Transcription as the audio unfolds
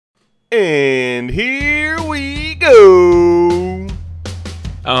And here we go.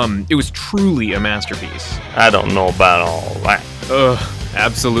 It was truly a masterpiece. I don't know about all that.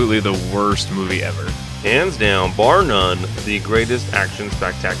 Absolutely the worst movie ever. Hands down, bar none, the greatest action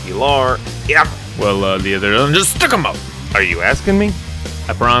spectacular ever. Well, the other one, just stick 'em up. Are you asking me?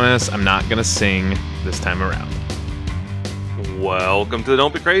 I promise I'm not gonna sing this time around. Welcome to the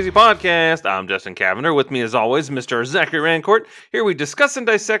Don't Be Crazy podcast. I'm Justin Cavender. With me, as always, Mr. Zachary Rancourt. Here we discuss and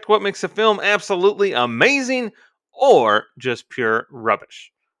dissect what makes a film absolutely amazing or just pure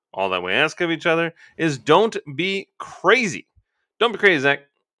rubbish. All that we ask of each other is don't be crazy. Don't be crazy, Zach.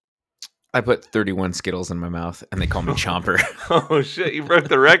 I put 31 Skittles in my mouth, and they call me Chomper. Oh, shit, you broke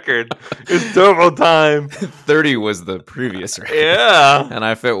the record. It's double time. 30 was the previous record. Yeah. And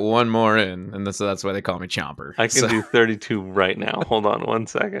I fit one more in, and so that's why they call me Chomper. I can do 32 right now. Hold on one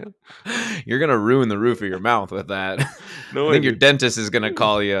second. You're going to ruin the roof of your mouth with that. No, I think your dentist is going to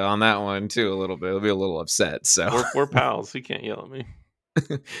call you on that one, too, a little bit. He'll be a little upset. So we're pals. He can't yell at me.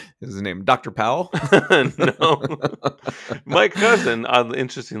 Is his name Dr. Powell? No. My cousin,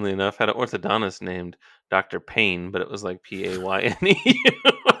 interestingly enough, had an orthodontist named Dr. Payne, but it was like Payne. I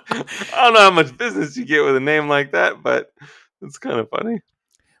don't know how much business you get with a name like that, but it's kind of funny.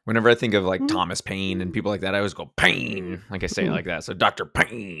 Whenever I think of like Thomas Paine and people like that, I always go Paine. Like I say it like that. So Dr.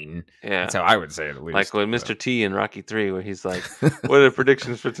 Paine. Yeah. That's how I would say it at least. Like with Mr. T in Rocky 3, where he's like, what are the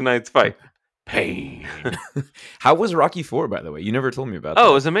predictions for tonight's fight? Pain. How was Rocky 4, by the way? You never told me about that. Oh,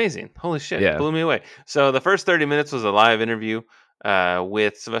 it was amazing. Holy shit. Yeah. It blew me away. So the first 30 minutes was a live interview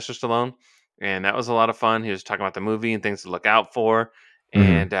with Sylvester Stallone, and that was a lot of fun. He was talking about the movie and things to look out for,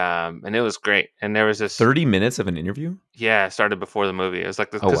 and it was great. And there was this 30 minutes of an interview? Yeah, it started before the movie. It was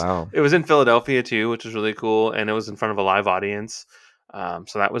like this. Oh, wow. It was in Philadelphia too, which was really cool, and it was in front of a live audience. So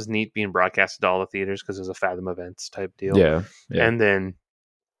that was neat, being broadcasted to all the theaters because it was a Fathom Events type deal. Yeah. And then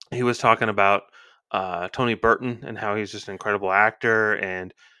he was talking about Tony Burton and how he's just an incredible actor.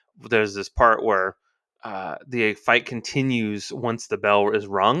 And there's this part where the fight continues once the bell is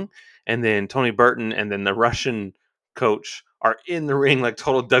rung, and then Tony Burton and then the Russian coach are in the ring like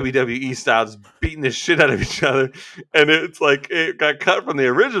total WWE styles, beating the shit out of each other. And it's like it got cut from the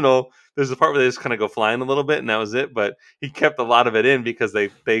original. There's a part where they just kind of go flying a little bit, and that was it. But he kept a lot of it in because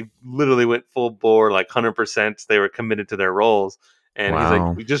they literally went full bore, like 100%. They were committed to their roles. And he's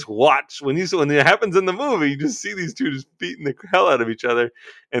like, we just watch when it happens in the movie, you just see these two just beating the hell out of each other.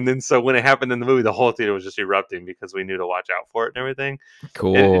 And then so when it happened in the movie, the whole theater was just erupting because we knew to watch out for it and everything.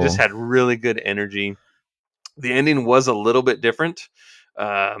 Cool. It just had really good energy. The ending was a little bit different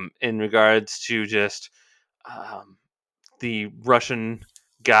in regards to just the Russian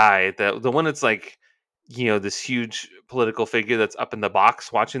guy, the one that's like, this huge political figure that's up in the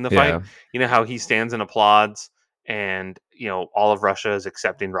box watching the fight. You know how he stands and applauds, and all of Russia is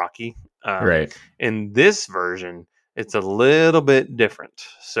accepting Rocky. Right. In this version, it's a little bit different,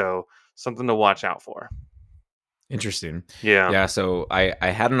 so something to watch out for. Interesting. Yeah. So I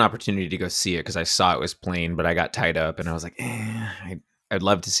had an opportunity to go see it because I saw it was playing, but I got tied up, and I was like, I'd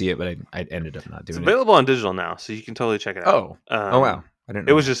love to see it, but I ended up not doing it. It's available on digital now, so you can totally check it out. Oh wow! I didn't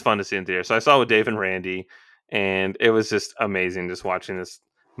know. It was just fun to see in theater. So I saw it with Dave and Randy, and it was just amazing just watching this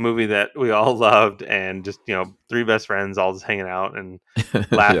movie that we all loved, and just three best friends all just hanging out and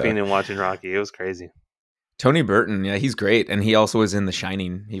laughing and watching Rocky. It was crazy. Tony Burton, yeah, he's great, and he also was in The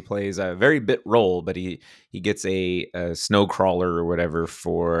Shining. He plays a very bit role, but he gets a snow crawler or whatever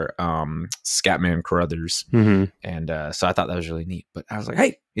for Scatman Crothers, and so I thought that was really neat. But I was like,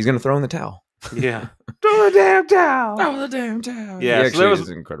 hey, he's gonna throw in the towel. Yeah, throw the damn towel. Throw the damn towel. Yeah, so that was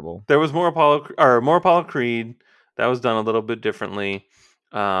incredible. There was more Apollo Creed that was done a little bit differently.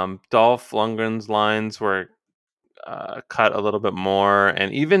 Dolph Lundgren's lines were cut a little bit more,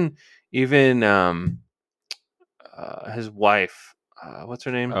 and even his wife, what's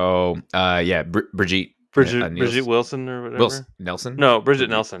her name? Bridget Wilson or whatever. Nelson? No, Bridget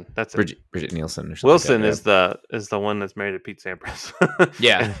Nelson. That's it. Bridget Nielsen or something. Wilson is the one that's married to Pete Sampras.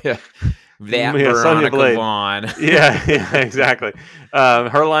 Yeah. That Sonya Veronica Blade. Vaughn. yeah, exactly.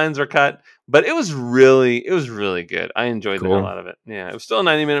 Her lines were cut, but it was really good. I enjoyed the hell out of it. Yeah, it was still a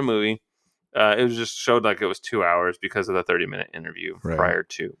 90-minute movie. It was just showed like it was 2 hours because of the 30-minute interview prior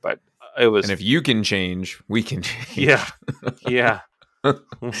to, but it was. And if you can change, we can change. Yeah.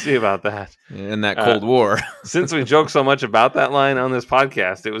 We'll see about that. In that Cold War. Since we joke so much about that line on this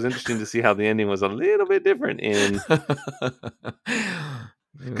podcast, it was interesting to see how the ending was a little bit different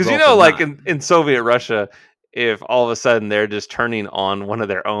because like in Soviet Russia, if all of a sudden they're just turning on one of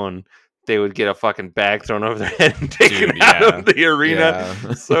their own, they would get a fucking bag thrown over their head and taken Dude, out yeah. of the arena.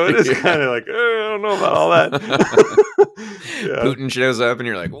 Yeah. So it is Yeah. kind of like, I don't know about all that. Yeah. Putin shows up and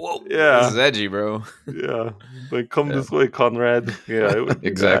you're like, whoa, Yeah. this is edgy, bro. Yeah. Like, come Yeah. this way, Conrad. Yeah, it would be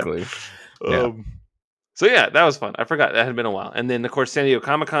Exactly. Yeah. bad. So yeah, that was fun. I forgot that had been a while. And then of course San Diego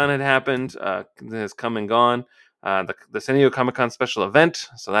Comic-Con had happened. Has come and gone. The San Diego Comic-Con special event.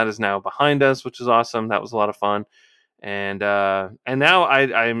 So that is now behind us, which is awesome. That was a lot of fun. And now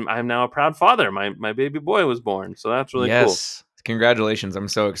I'm now a proud father. My baby boy was born. So that's really cool. Yes. Congratulations. I'm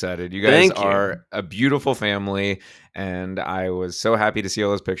so excited. You guys Thank you. are a beautiful family. And I was so happy to see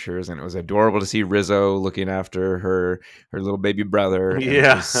all those pictures. And it was adorable to see Rizzo looking after her little baby brother. And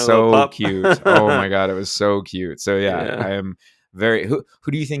Yeah, it was a little so pup. cute. Oh my God. It was so cute. So yeah. Yeah. I am very who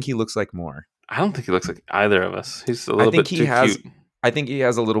do you think he looks like more? I don't think he looks like either of us. He's a little bit too cute. I think he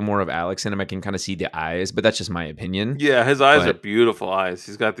has a little more of Alex in him. I can kind of see the eyes, but that's just my opinion. Yeah, his eyes are But- beautiful eyes.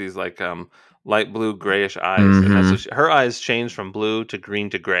 He's got these like light blue grayish eyes. And that's what her eyes change from blue to green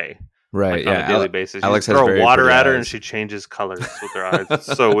to gray. Right. Like, on Yeah. a daily basis. Alex You has throw very water pretty at her and eyes. she changes colors with her eyes. It's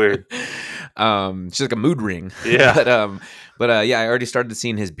so weird. She's like a mood ring. Yeah. but yeah, I already started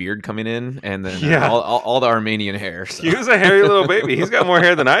seeing his beard coming in, and then Yeah. all the Armenian hair. So. He was a hairy little baby. He's got more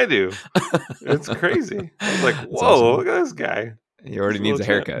hair than I do. It's crazy. I was like, whoa, awesome. look at this guy. He already He's a needs a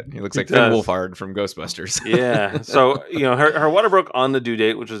little haircut. He looks He like Finn does. Wolfhard from Ghostbusters. Yeah. So, her water broke on the due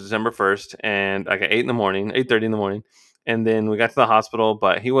date, which was December 1st, and like at 8:30 in the morning. And then we got to the hospital,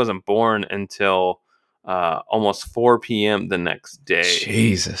 but he wasn't born until almost 4 p.m. the next day.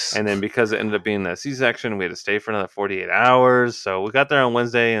 Jesus. And then because it ended up being a C-section, we had to stay for another 48 hours. So we got there on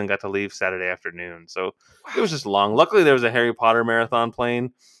Wednesday and got to leave Saturday afternoon. So it was just long. Luckily, there was a Harry Potter marathon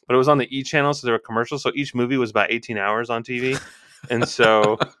playing, but it was on the E! Channel, so there were commercials. So each movie was about 18 hours on TV. And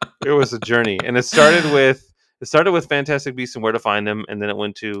so it was a journey. And it started with Fantastic Beasts and Where to Find Them, and then it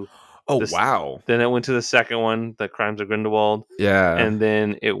went to wow. then it went to the second one, The Crimes of Grindelwald, Yeah. and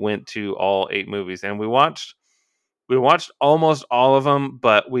then it went to all 8 movies. And we watched almost all of them,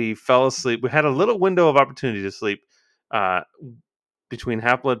 but we fell asleep. We had a little window of opportunity to sleep between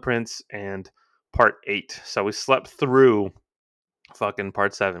Half-Blood Prince and Part 8. So we slept through fucking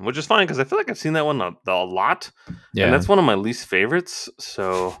Part 7, which is fine because I feel like I've seen that one a lot. Yeah. And that's one of my least favorites.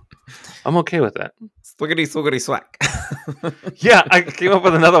 So I'm okay with that. Swiggity swiggity swack. Yeah, I came up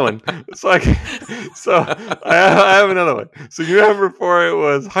with another one. So I have another one. So you remember before it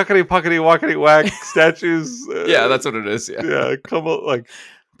was huckety puckety wackety whack statues. Yeah, that's what it is. Yeah. Yeah, come on, like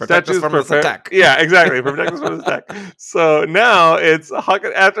Protect us from this attack. Yeah, exactly. Protect us from this attack. So now it's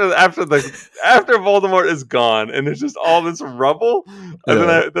after Voldemort is gone and it's just all this rubble.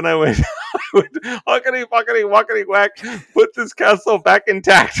 And then I went huckety puckety wackety whack. Put this castle back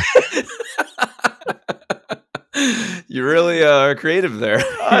intact. You really are creative there.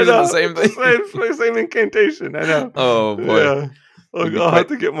 I Using know. the same thing. Same incantation. I know. Oh boy. Yeah. I'll have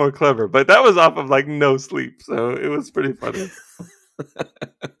to get more clever. But that was off of like no sleep, so it was pretty funny.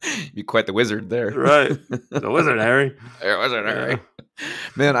 Be quite the wizard there. Right. The wizard, Harry. Wizard Harry. Yeah.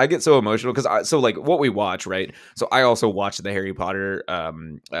 Man, I get so emotional because so like what we watch, right? So I also watch the Harry Potter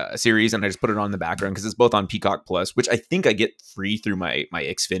series, and I just put it on in the background because it's both on Peacock Plus, which I think I get free through my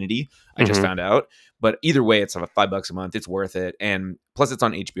Xfinity. I just found out, but either way, it's $5 a month. It's worth it, and plus it's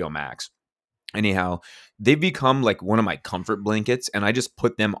on HBO Max. Anyhow, they've become like one of my comfort blankets, and I just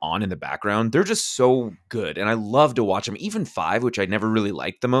put them on in the background. They're just so good, and I love to watch them. Even 5, which I never really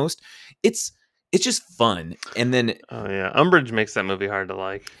liked the most. It's just fun. And then Oh yeah, Umbridge makes that movie hard to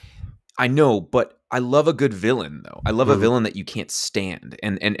like. I know, but I love a good villain though. I love a villain that you can't stand,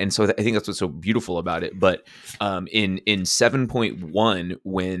 and so I think that's what's so beautiful about it. But in 7.1,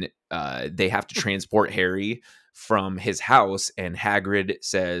 when they have to transport Harry from his house, and Hagrid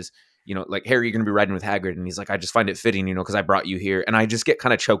says, like, Harry, you're going to be riding with Hagrid. And he's like, I just find it fitting, because I brought you here. And I just get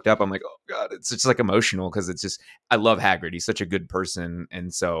kind of choked up. I'm like, oh God, it's just like emotional because it's just, I love Hagrid. He's such a good person.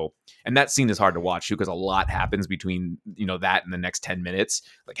 And that scene is hard to watch too, because a lot happens between, that and the next 10 minutes.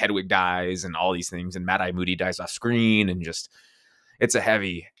 Like Hedwig dies and all these things. And Mad-Eye Moody dies off screen. And just, it's a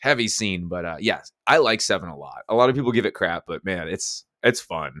heavy, heavy scene. But yeah, I like 7 a lot. A lot of people give it crap, but man, it's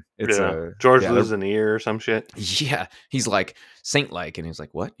fun. It's George loses an ear or some shit. Yeah, he's like saint-like, and he's like,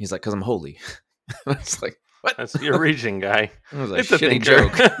 what? He's like, because I'm holy. It's like, What? That's you're reaching, guy. It was a It's a shitty thinker.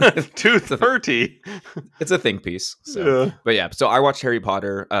 joke. Tooth hurty. It's a think piece. So, Yeah. but yeah. So I watched Harry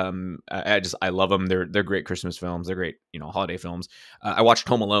Potter. I love them. They're great Christmas films. They're great, holiday films. I watched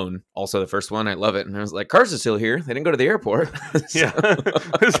Home Alone, also the first one. I love it. And I was like, cars are still here. They didn't go to the airport. Yeah.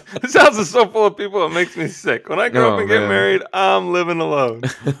 This house is so full of people. It makes me sick. When I grow up and get married, I'm living alone.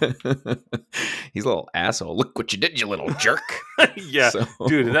 He's a little asshole. Look what you did, you little jerk. Yeah,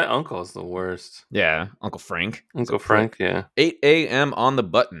 dude, that uncle is the worst. Yeah, Uncle Frank. Uncle Frank, yeah. 8 a.m. on the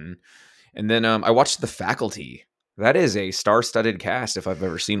button. And then I watched The Faculty. That is a star-studded cast if I've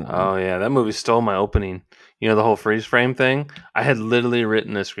ever seen one. Oh, yeah, that movie stole my opening. The whole freeze frame thing? I had literally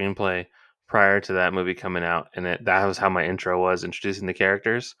written a screenplay prior to that movie coming out, and that was how my intro was, introducing the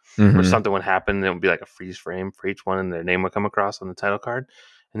characters. Where something would happen, and it would be like a freeze frame for each one, and their name would come across on the title card.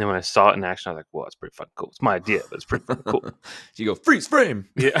 And then when I saw it in action, I was like, "Whoa, it's pretty fucking cool." It's my idea, but it's pretty fucking cool. You go freeze frame.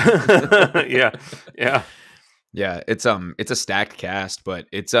 Yeah, yeah. Yeah, it's a stacked cast, but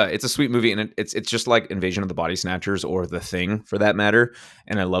it's a sweet movie, and it's just like Invasion of the Body Snatchers or The Thing for that matter.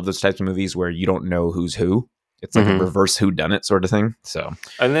 And I love those types of movies where you don't know who's who. It's like a reverse whodunit sort of thing. So,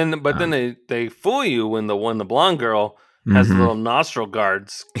 and then they fool you when the blonde girl has the little nostril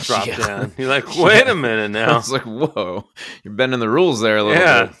guards drop down. You're like, wait a minute now. I was like, whoa, you're bending the rules there a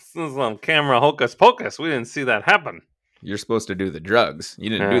little bit. This is on camera hocus pocus. We didn't see that happen. You're supposed to do the drugs.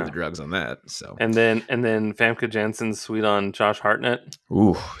 You didn't do the drugs on that. So and then Famke Janssen's sweet on Josh Hartnett.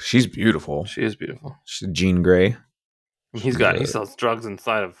 Ooh, she's beautiful. She is beautiful. She's Jean Grey. He sells drugs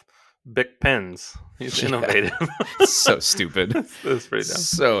inside of Bic pens. He's innovative. So stupid. That's pretty dumb.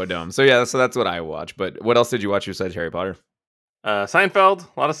 So dumb. So yeah, so that's what I watch. But what else did you watch besides Harry Potter? Seinfeld,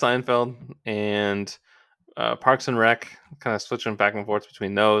 a lot of Seinfeld, and Parks and Rec. Kind of switching back and forth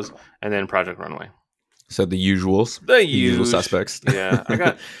between those, and then Project Runway. So the usuals, the usual suspects. Yeah,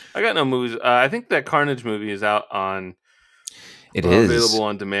 I got no movies. I think that Carnage movie is out on. It is available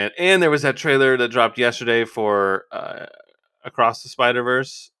on demand, and there was that trailer that dropped yesterday for Across the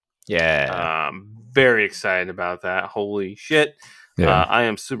Spider-Verse. Yeah, very excited about that. Holy shit! Yeah. I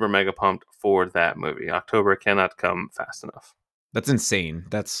am super mega pumped for that movie. October cannot come fast enough. That's insane.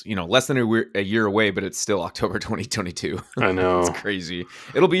 That's less than a year away, but it's still October 2022. I know. It's crazy.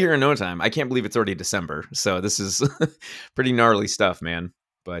 It'll be here in no time. I can't believe it's already December. So this is pretty gnarly stuff, man.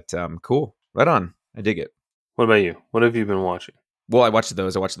 But cool. Right on. I dig it. What about you? What have you been watching? Well, I watched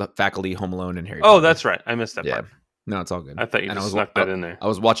those. I watched The Faculty, Home Alone, and Harry Potter. Oh, that's right. I missed that part. No, it's all good. I thought you just snuck that in there. I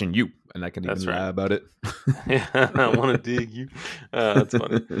was watching you, and I can even lie about it. Yeah, I want to dig you. That's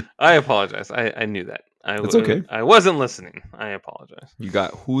funny. I apologize. I knew that. It's okay. I wasn't listening. I apologize. You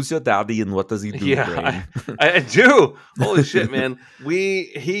got who's your daddy and what does he do? Yeah, I do. Holy shit, man.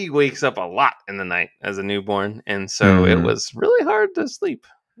 He wakes up a lot in the night as a newborn, and so it was really hard to sleep.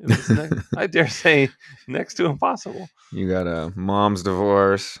 It was I dare say next to impossible. You got a mom's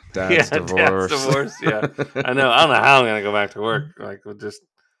divorce, dad's divorce. Yeah, I know. I don't know how I'm gonna go back to work like with just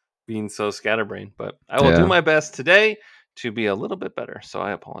being so scatterbrained, but I will do my best today to be a little bit better. So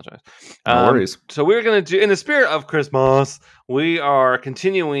I apologize. No worries. So we're gonna do, in the spirit of Christmas, we are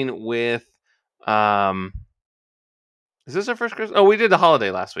continuing with. Is this our first Christmas? Oh, we did the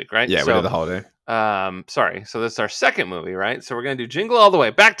holiday last week, right? Yeah, we did the holiday. Sorry. So this is our second movie, right? So we're going to do Jingle All the Way.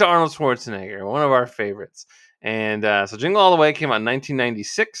 Back to Arnold Schwarzenegger, one of our favorites. And so Jingle All the Way came out in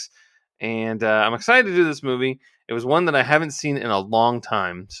 1996. And I'm excited to do this movie. It was one that I haven't seen in a long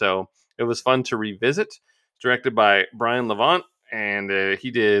time. So it was fun to revisit. Directed by Brian Levant. And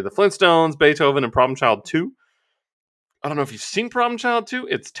he did The Flintstones, Beethoven, and Problem Child 2. I don't know if you've seen Problem Child 2.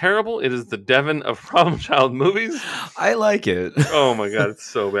 It's terrible. It is the Devon of Problem Child movies. I like it. Oh my god, it's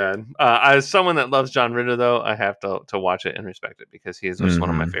so bad. As someone that loves John Ritter, though, I have to watch it and respect it because he is just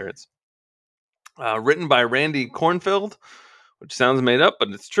one of my favorites. Written by Randy Kornfield, which sounds made up, but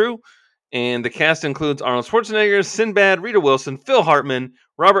it's true. And the cast includes Arnold Schwarzenegger, Sinbad, Rita Wilson, Phil Hartman,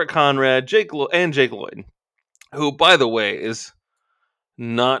 Robert Conrad, Jake Lloyd, who, by the way, is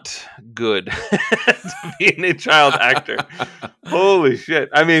not good to being a child actor. Holy shit.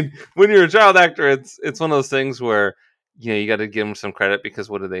 I mean, when you're a child actor, it's one of those things where you got to give them some credit because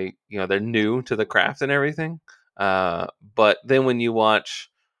what are they, they're new to the craft and everything. But then when you watch,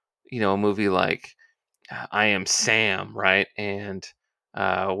 a movie like I Am Sam, right? And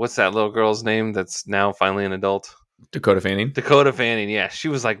what's that little girl's name that's now finally an adult? Dakota Fanning. Dakota Fanning, yeah. She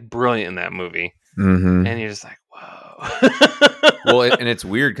was like brilliant in that movie. Mm-hmm. And you're just like, whoa. Well, and it's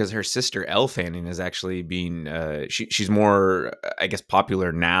weird because her sister Elle Fanning is actually being she's more, I guess,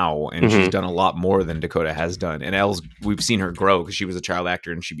 popular now, and she's done a lot more than Dakota has done. And we've seen her grow because she was a child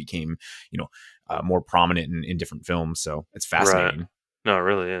actor and she became more prominent in different films. So it's fascinating. Right. No, it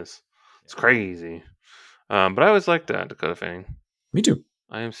really is. It's crazy. But I always liked Dakota Fanning. Me too.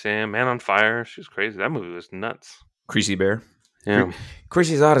 I Am Sam, Man on Fire. She was crazy. That movie was nuts. Creasy Bear. Yeah.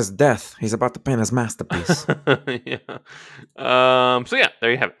 Creasy's at his death. He's about to paint his masterpiece. Yeah. So yeah,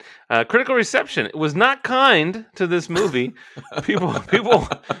 there you have it. Critical reception. It was not kind to this movie. People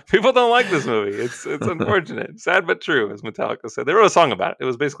don't like this movie. It's unfortunate. Sad but true, as Metallica said. They wrote a song about it. It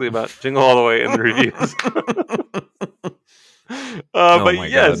was basically about Jingle All the Way in the reviews. But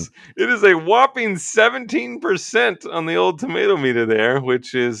yes, God. It is a whopping 17% on the old tomato meter there,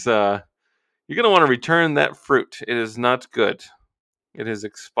 which is you're going to want to return that fruit. It is not good. It is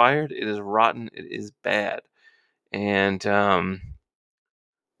expired. It is rotten. It is bad. And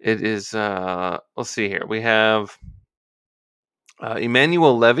it is, let's see here. We have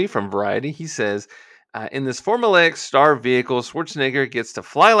Emmanuel Levy from Variety. He says, in this formulaic star vehicle, Schwarzenegger gets to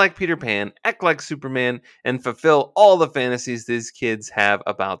fly like Peter Pan, act like Superman, and fulfill all the fantasies these kids have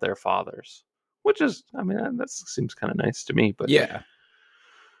about their fathers. Which is, I mean, that seems kind of nice to me. But yeah.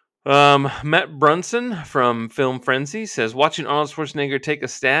 Matt Brunson from Film Frenzy says, watching Arnold Schwarzenegger take a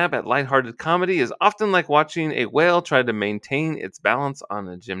stab at lighthearted comedy is often like watching a whale try to maintain its balance on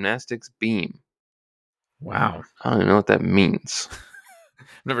a gymnastics beam. Wow. I don't even know what that means.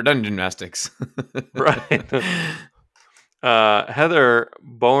 I've never done gymnastics. Right. Heather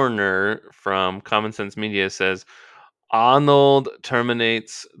Borner from Common Sense Media says, Arnold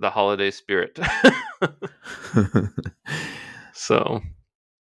terminates the holiday spirit. So...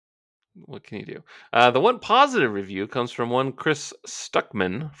 what can you do? The one positive review comes from one Chris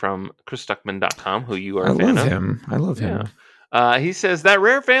Stuckman from chrisstuckman.com, who you are a fan of. I love him. He says, that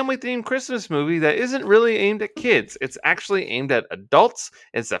rare family-themed Christmas movie that isn't really aimed at kids. It's actually aimed at adults.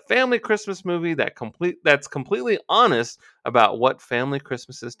 It's a family Christmas movie that's completely honest about what family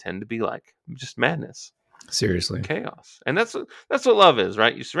Christmases tend to be like. Just madness. Seriously. Chaos. And that's what love is,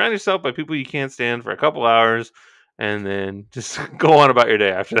 right? You surround yourself by people you can't stand for a couple hours, and then just go on about your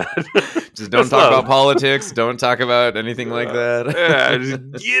day after that. Just don't talk about politics. Don't talk about anything like that. Yeah,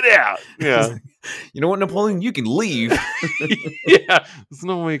 just get out. Yeah. You know what, Napoleon? You can leave. Yeah. There's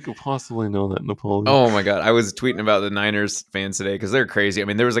no way you could possibly know that, Napoleon. Oh, my God. I was tweeting about the Niners fans today because they're crazy. I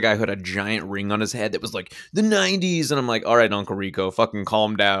mean, there was a guy who had a giant ring on his head that was like, the 90s. And I'm like, all right, Uncle Rico, fucking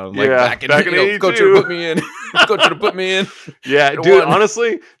calm down. Like, back in Coach should have put me in. Coach should have put me in. Yeah, dude,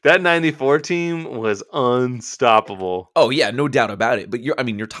 honestly, that 94 team was unstoppable. Oh, yeah, no doubt about it. But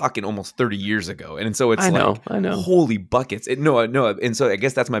you're talking almost 30 years ago. And so it's I know. Holy buckets. No. And so I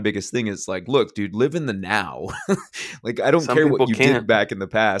guess that's my biggest thing is like, look, dude, live in the now. Like, I don't care what you did back in the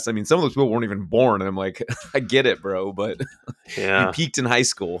past. I mean, some of those people weren't even born. And I'm like, I get it, bro. But yeah, you peaked in high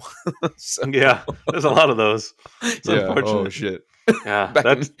school. So, yeah, there's a lot of those. It's unfortunate. Oh, shit. Yeah,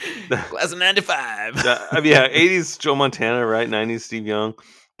 that's class of 95. Yeah, 80s Joe Montana, right? 90s Steve Young.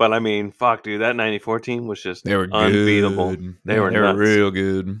 But I mean, fuck, dude, that 94 team was just unbeatable. They were real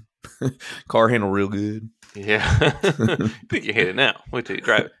good. Car handle real good. Yeah. I think you hate it now. Wait till you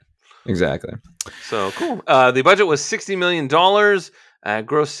drive it. Exactly. So cool. The budget was $60 million. Grossed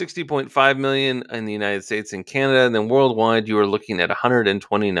 $60.5 million in the United States and Canada, and then worldwide you were looking at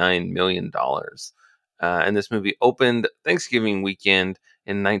 $129 million. And this movie opened Thanksgiving weekend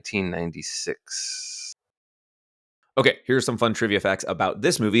in 1996. Okay, here's some fun trivia facts about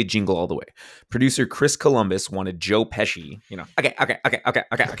this movie, Jingle All the Way. Producer Chris Columbus wanted Joe Pesci. Okay.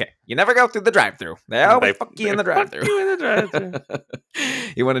 You never go through the drive-thru. They always fuck you in the drive-thru.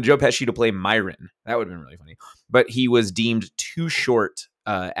 He wanted Joe Pesci to play Myron. That would have been really funny. But he was deemed too short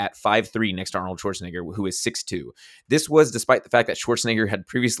at 5'3" next to Arnold Schwarzenegger, who is 6'2". This was despite the fact that Schwarzenegger had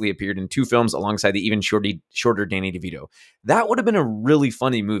previously appeared in 2 films alongside the even shorter Danny DeVito. That would have been a really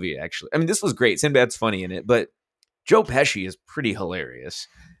funny movie, actually. I mean, this was great. Sinbad's funny in it, but Joe Pesci is pretty hilarious.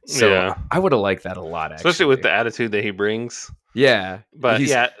 So yeah. I would have liked that a lot, actually. Especially with the attitude that he brings. Yeah. But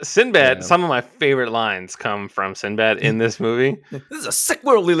Sinbad, some of my favorite lines come from Sinbad in this movie. This is a sick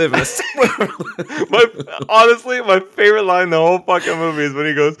world we live in, a sick world. Honestly, my favorite line in the whole fucking movie is when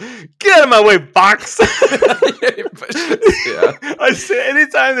he goes, "Get out of my way, box!" Yeah. I say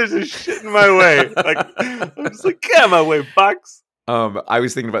anytime there's a shit in my way, like I'm just like, "Get out of my way, box!" I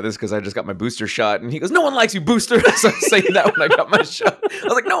was thinking about this because I just got my booster shot, and he goes, "No one likes you, booster." So I was saying that when I got my shot. I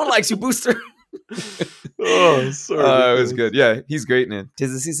was like, "No one likes you, booster." Oh, sorry. It was good. Yeah, he's great in it.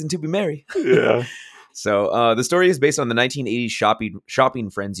 'Tis the season to be merry. Yeah. So the story is based on the 1980s shopping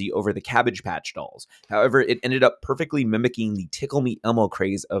frenzy over the Cabbage Patch dolls. However, it ended up perfectly mimicking the Tickle Me Elmo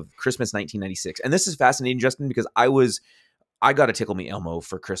craze of Christmas 1996. And this is fascinating, Justin, because I got a Tickle Me Elmo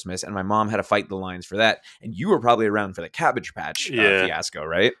for Christmas, and my mom had to fight the lines for that. And you were probably around for the Cabbage Patch fiasco,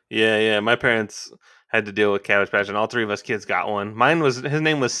 right? Yeah. My parents had to deal with Cabbage Patch, and all 3 of us kids got one. His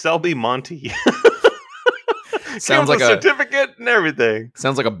name was Selby Monty. Sounds with like a certificate and everything.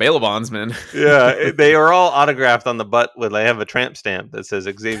 Sounds like a bail bondsman. Yeah, they are all autographed on the butt with they have a tramp stamp that says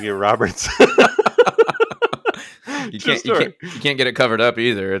Xavier Roberts. You can't get it covered up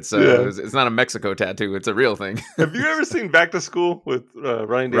either. It's not a Mexico tattoo. It's a real thing. Have you ever seen Back to School with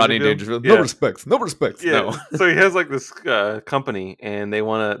Rodney Dangerfield? No respects. Yeah. No. So he has like this company, and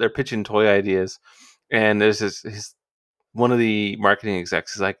they're pitching toy ideas, and there's one of the marketing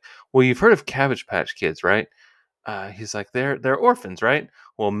execs is like, well, you've heard of Cabbage Patch Kids, right? He's like, they're orphans, right?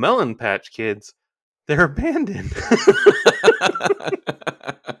 Well, Melon Patch Kids, they're abandoned.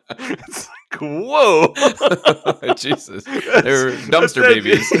 It's like, whoa. Jesus. They're dumpster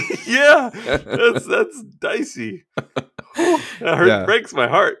babies. Yeah. That's dicey. That breaks my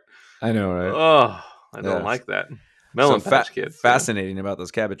heart. I know, right? Oh, I don't like that. Melon Patch Kids. Fascinating about those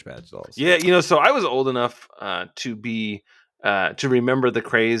Cabbage Patch dolls. Yeah, so I was old enough to remember the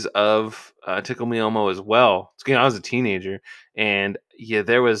craze of Tickle Me Elmo as well. I was a teenager, and yeah,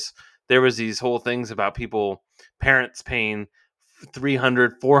 there was these whole things about parents paying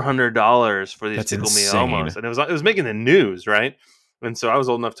 $300-$400 for these That's Tickle insane. Me Elmos, and it was making the news, right? And so I was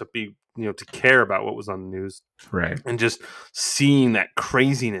old enough to be to care about what was on the news, right? And just seeing that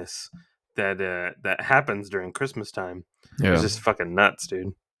craziness that happens during Christmas time. Yeah. It's just fucking nuts,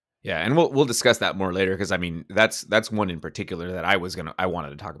 dude. Yeah, and we'll discuss that more later, because I mean that's one in particular that I wanted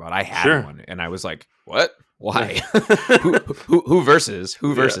to talk about. I had one, and I was like, "What? Why? who versus?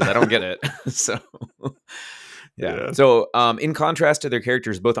 Who versus? Yeah. I don't get it." So, yeah. So, in contrast to their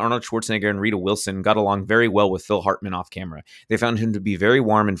characters, both Arnold Schwarzenegger and Rita Wilson got along very well with Phil Hartman off camera. They found him to be very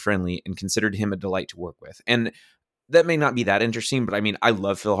warm and friendly, and considered him a delight to work with. And that may not be that interesting, but I mean, I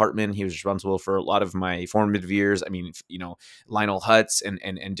love Phil Hartman. He was responsible for a lot of my formative years. I mean, Lionel Hutz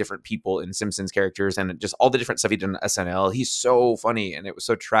and different people in Simpsons characters, and just all the different stuff he did on SNL. He's so funny, and it was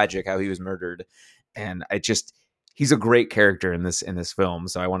so tragic how he was murdered. And he's a great character in this film.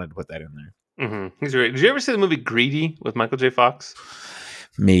 So I wanted to put that in there. Mm-hmm. He's great. Did you ever see the movie Greedy with Michael J. Fox?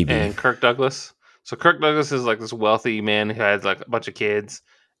 Maybe. And Kirk Douglas. So Kirk Douglas is like this wealthy man who has like a bunch of kids,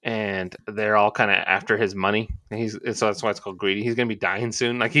 and they're all kind of after his money. And so that's why it's called Greedy. He's going to be dying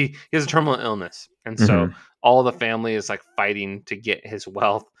soon. Like he has a terminal illness. And so all the family is like fighting to get his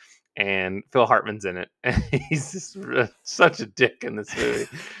wealth. And Phil Hartman's in it. And he's just such a dick in this movie.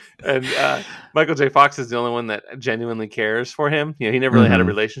 And Michael J. Fox is the only one that genuinely cares for him. He never really had a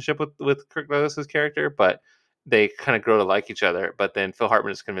relationship with Kirk Douglas's character, but they kind of grow to like each other. But then Phil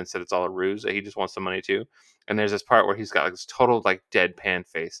Hartman is convinced that it's all a ruse, that he just wants the money too. And there's this part where he's got like this total like deadpan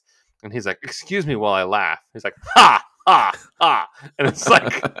face, and he's like, "Excuse me while I laugh." He's like, "Ha ha ha," and it's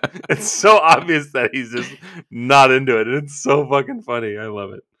like it's so obvious that he's just not into it. And it's so fucking funny. I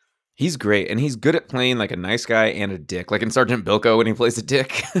love it. He's great, and he's good at playing like a nice guy and a dick, like in Sergeant Bilko when he plays a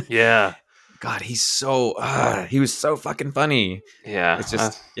dick. Yeah. God, he was so fucking funny. Yeah. It's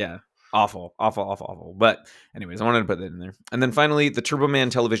just awful. But anyways, I wanted to put that in there. And then finally, the Turbo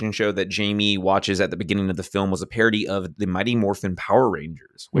Man television show that Jamie watches at the beginning of the film was a parody of the Mighty Morphin Power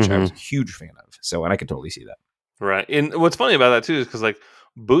Rangers, which I was a huge fan of. So, and I could totally see that. Right. And what's funny about that too is because like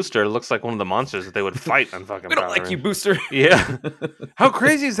Booster looks like one of the monsters that they would fight on fucking We don't like you, Booster. Yeah. How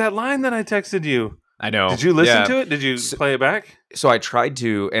crazy is that line that I texted you? I know. Did you listen to it? Did you play it back? So I tried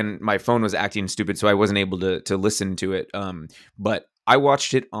to, and my phone was acting stupid, so I wasn't able to listen to it. But I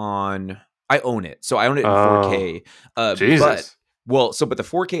watched it I own it. So I own it in 4K. Jesus. But the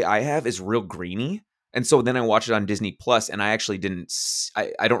 4K I have is real grainy. And so then I watched it on Disney Plus, and I actually didn't.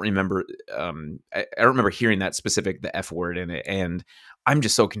 I don't remember. I don't remember hearing that specific the F word in it, and I'm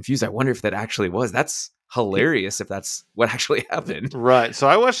just so confused. I wonder if that actually was. That's hilarious if that's what actually happened. Right. So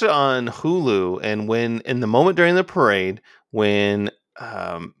I watched it on Hulu, and in the moment during the parade when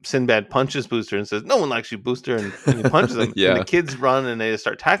Sinbad punches Booster and says, "No one likes you, Booster," and he punches him, and the kids run and they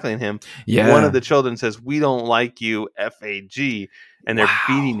start tackling him. One of the children says, "We don't like you, FAG," and they're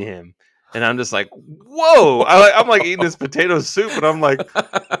beating him. And I'm just like, whoa! I'm like eating this potato soup, and I'm like,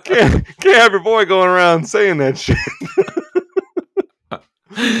 can't have your boy going around saying that shit.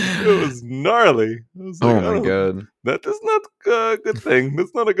 It was gnarly. I was like, oh my god, that is not a good thing.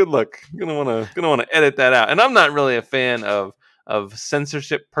 That's not a good look. I'm gonna wanna edit that out. And I'm not really a fan of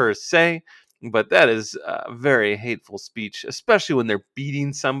censorship per se, but that is very hateful speech, especially when they're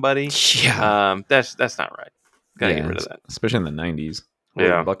beating somebody. Yeah, that's not right. Gotta get rid of that, especially in the 90s.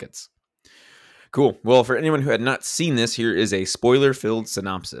 Yeah, buckets. Cool. Well, for anyone who had not seen this, here is a spoiler-filled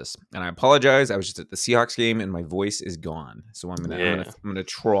synopsis. And I apologize. I was just at the Seahawks game, and my voice is gone. So I'm gonna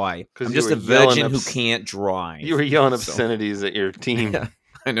try. I'm just a virgin who can't drive. You were yelling obscenities at your team. Yeah,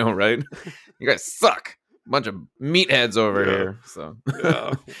 I know, right? You guys suck. bunch of meatheads over here. So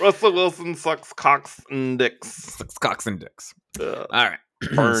yeah, Russell Wilson sucks cocks and dicks. Sucks cocks and dicks. All right.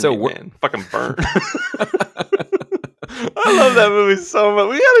 Burn so man, fucking burn. I love that movie so much.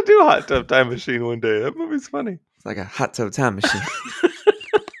 We gotta do Hot Tub Time Machine one day. That movie's funny. It's like a hot tub time machine.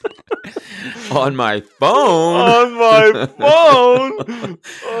 On my phone. On my phone.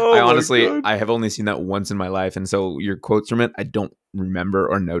 Oh, I honestly, I have only seen that once in my life, and so your quotes from it, I don't remember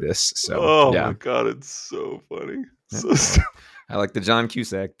or notice. So, my god, it's so funny. So I like the John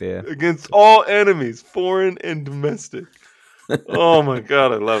Cusack there. Against all enemies, foreign and domestic. Oh my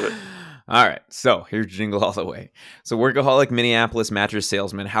god, I love it. All right, so here's Jingle All the Way. So workaholic Minneapolis mattress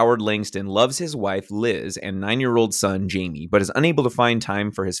salesman Howard Langston loves his wife, Liz, and 9-year-old son, Jamie, but is unable to find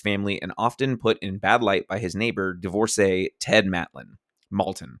time for his family and often put in bad light by his neighbor, divorcee Ted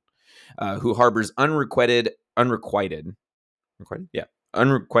Malton, who harbors unrequited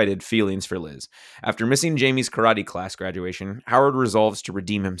feelings for Liz. After missing Jamie's karate class graduation, Howard resolves to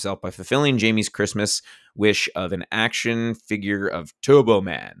redeem himself by fulfilling Jamie's Christmas wish of an action figure of Turbo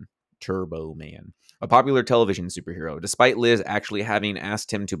Man, a popular television superhero, despite Liz actually having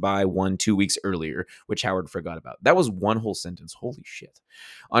asked him to buy one 2 weeks earlier, which Howard forgot about. That was one whole sentence. Holy shit.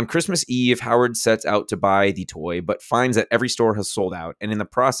 On Christmas Eve, Howard sets out to buy the toy, but finds that every store has sold out, and in the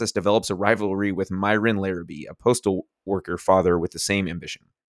process develops a rivalry with Myron Larrabee, a postal worker father with the same ambition.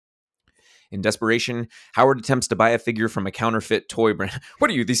 In desperation, Howard attempts to buy a figure from a counterfeit toy brand.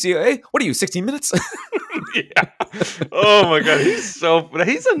 What are you, the CIA? What are you, 16 Minutes? Yeah. Oh my god, he's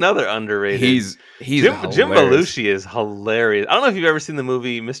another underrated. He's Jim Belushi is hilarious. I don't know if you've ever seen the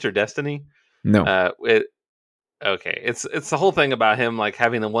movie Mr. Destiny. No. It's the whole thing about him like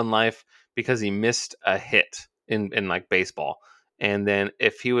having the one life because he missed a hit in like baseball. And then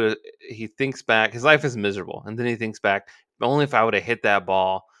if he thinks back, his life is miserable. And then he thinks back, only if I would have hit that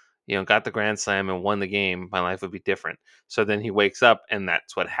ball, got the grand slam and won the game, my life would be different. So then he wakes up and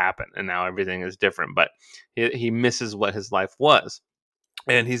that's what happened. And now everything is different, but he misses what his life was.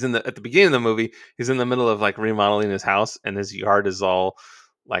 And he's at the beginning of the movie, he's in the middle of like remodeling his house and his yard is all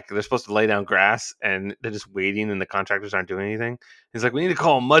like, they're supposed to lay down grass and they're just waiting and the contractors aren't doing anything. He's like, we need to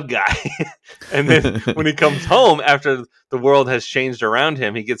call a mud guy. And then when he comes home after the world has changed around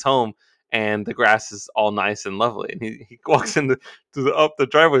him, he gets home and the grass is all nice and lovely. And he walks up the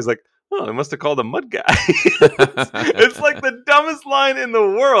driveway. He's like, oh, I must have called a mud guy. It's like the dumbest line in the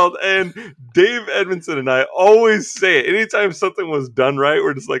world. And Dave Edmondson and I always say it. Anytime something was done right,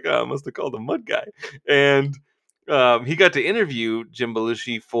 we're just like, oh, I must have called a mud guy. And he got to interview Jim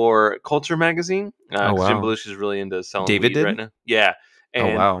Belushi for Culture Magazine. Wow. Jim Belushi is really into selling David weed right now. Yeah.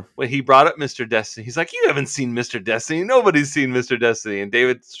 And wow. when he brought up Mr. Destiny, he's like, you haven't seen Mr. Destiny. Nobody's seen Mr. Destiny. And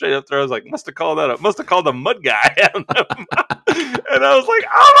David straight up throws like, must have called the mud guy. And I was like,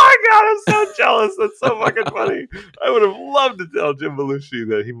 oh my God, I'm so jealous. That's so fucking funny. I would have loved to tell Jim Belushi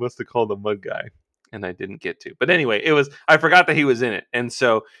that he must have called the mud guy. And I didn't get to. But anyway, I forgot that he was in it. And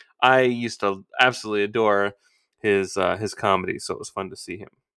so I used to absolutely adore his comedy. So it was fun to see him.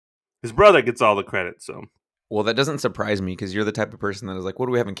 His brother gets all the credit, so. Well, that doesn't surprise me because you're the type of person that is like, what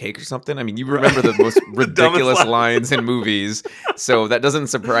are we having, cake or something? I mean, you remember the most ridiculous lines in movies. So that doesn't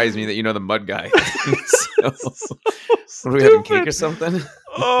surprise me that you know the mud guy. So, what are we having, cake or something?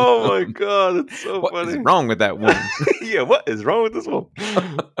 Oh my God, it's so what funny. What is wrong with that one? Yeah, what is wrong with this one?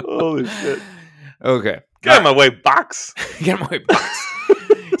 Holy shit. Okay. Get out of my way, box. Get out of my way, box.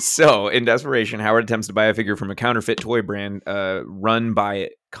 So, in desperation, Howard attempts to buy a figure from a counterfeit toy brand run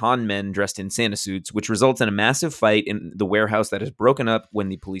by con men dressed in Santa suits, which results in a massive fight in the warehouse that is broken up when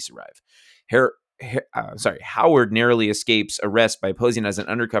the police arrive. Howard narrowly escapes arrest by posing as an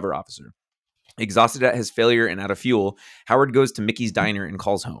undercover officer. Exhausted at his failure and out of fuel, Howard goes to Mickey's diner and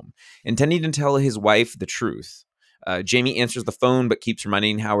calls home, intending to tell his wife the truth. Jamie answers the phone but keeps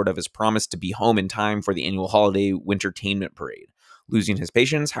reminding Howard of his promise to be home in time for the annual holiday wintertainment parade. Losing his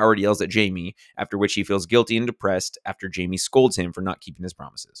patience, Howard yells at Jamie, after which he feels guilty and depressed after Jamie scolds him for not keeping his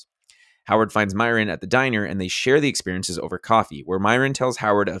promises. Howard finds Myron at the diner and they share the experiences over coffee, where Myron tells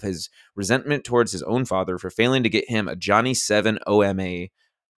Howard of his resentment towards his own father for failing to get him a Johnny 7 OMA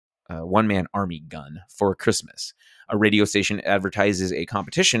one-man army gun for Christmas. A radio station advertises a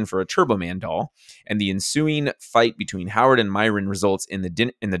competition for a Turbo Man doll, and the ensuing fight between Howard and Myron results in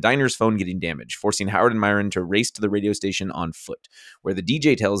the diner's phone getting damaged, forcing Howard and Myron to race to the radio station on foot, where the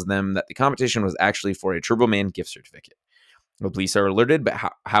DJ tells them that the competition was actually for a Turbo Man gift certificate. The police are alerted, but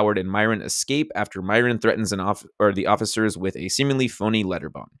Howard and Myron escape after Myron threatens the officers with a seemingly phony letter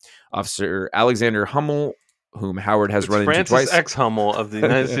bomb. Officer Alexander Hummel, whom Howard has run into twice. Francis X. Hummel of the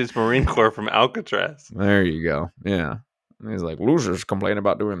United States Marine Corps from Alcatraz. There you go. Yeah. And he's like, losers complain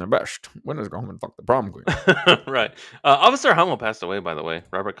about doing their best. Winners go home and fuck the prom queen. Right. Officer Hummel passed away, by the way.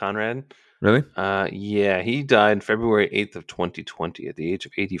 Robert Conrad. Really? Yeah, he died February 8th of 2020 at the age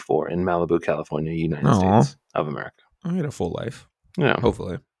of 84 in Malibu, California, United States of America. I had a full life. Yeah.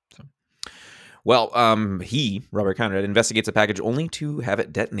 Hopefully. So. Well, Robert Conrad, investigates a package only to have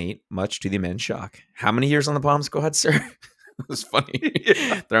it detonate, much to the men's shock. How many years on the bomb squad, sir? It was funny.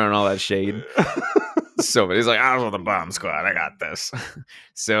 Throwing all that shade. So, but he's like, I was on the bomb squad. I got this.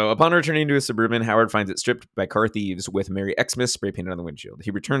 So, upon returning to his Suburban, Howard finds it stripped by car thieves with Merry Xmas spray painted on the windshield.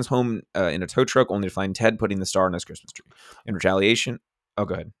 He returns home in a tow truck only to find Ted putting the star on his Christmas tree. In retaliation,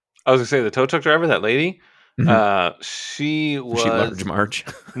 go ahead. I was going to say the tow truck driver, that lady, she was... Was she Large Marge?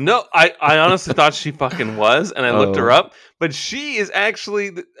 No, I honestly thought she fucking was, and I looked her up, but she is actually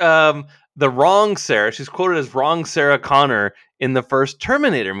the wrong Sarah. She's quoted as wrong Sarah Connor in the first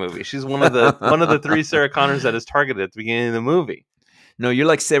Terminator movie. She's one of the three Sarah Connors that is targeted at the beginning of the movie. No, you're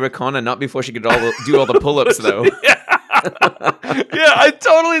like Sarah Connor, not before she could do all the pull-ups, though. Yeah, I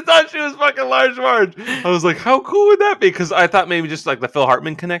totally thought she was fucking Large Marge. I was like, how cool would that be? Because I thought maybe just like the Phil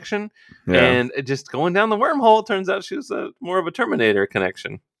Hartman connection. Yeah. And just going down the wormhole, turns out she was more of a Terminator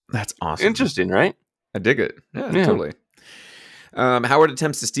connection. That's awesome. Interesting, right? I dig it. Yeah. Totally. Howard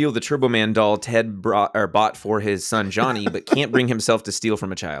attempts to steal the Turbo Man doll Ted bought for his son Johnny, but can't bring himself to steal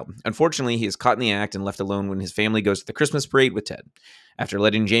from a child. Unfortunately, he is caught in the act and left alone when his family goes to the Christmas parade with Ted. After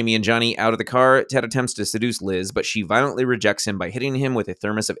letting Jamie and Johnny out of the car, Ted attempts to seduce Liz, but she violently rejects him by hitting him with a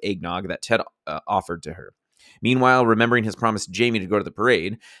thermos of eggnog that Ted offered to her. Meanwhile, remembering his promise to Jamie to go to the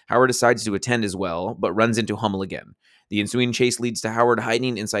parade, Howard decides to attend as well, but runs into Hummel again. The ensuing chase leads to Howard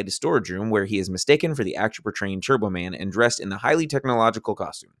hiding inside his storage room, where he is mistaken for the actor portraying Turbo Man and dressed in the highly technological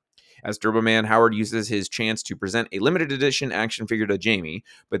costume. As Turbo Man, Howard uses his chance to present a limited edition action figure to Jamie,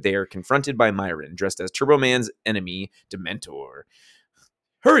 but they are confronted by Myron, dressed as Turbo Man's enemy, Dementor.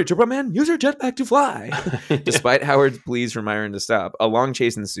 Hurry, Turbo Man, use your jetpack to fly! Despite Howard's pleas for Myron to stop, a long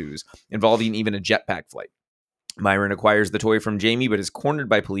chase ensues, involving even a jetpack flight. Myron acquires the toy from Jamie, but is cornered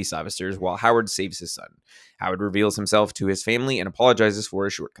by police officers while Howard saves his son. Howard reveals himself to his family and apologizes for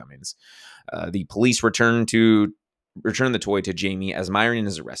his shortcomings. The police return the toy to Jamie as Myron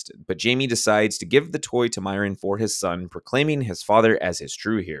is arrested, but Jamie decides to give the toy to Myron for his son, proclaiming his father as his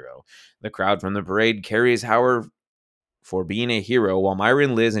true hero. The crowd from the parade carries Howard for being a hero, while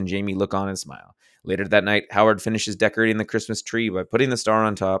Myron, Liz, and Jamie look on and smile. Later that night, Howard finishes decorating the Christmas tree by putting the star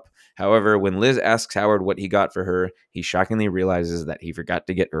on top. However, when Liz asks Howard what he got for her, he shockingly realizes that he forgot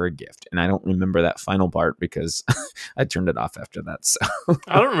to get her a gift. And I don't remember that final part because I turned it off after that. So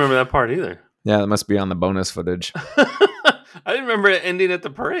I don't remember that part either. Yeah, that must be on the bonus footage. I didn't remember it ending at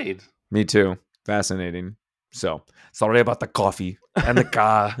the parade. Me too. Fascinating. So, sorry about the coffee and the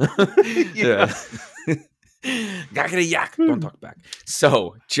car. Yeah. Yak. Don't talk back.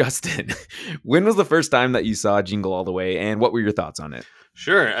 So, Justin, when was the first time that you saw Jingle All the Way, and what were your thoughts on it?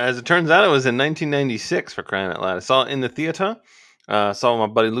 Sure. As it turns out, it was in 1996, for crying out loud. I saw it in the theater. Saw my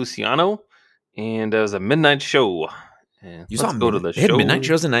buddy Luciano, and it was a midnight show. And you saw go to the show. Had midnight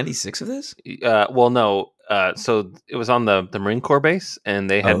shows in 96 of this? Well, no. So it was on the Marine Corps base, and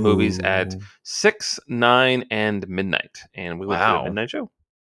they had movies at 6, 9, and midnight. And we went to a midnight show.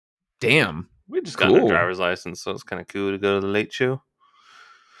 Damn. We just got a driver's license, so it's kind of cool to go to the late show.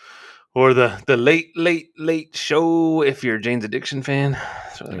 Or the late show if you're a Jane's Addiction fan.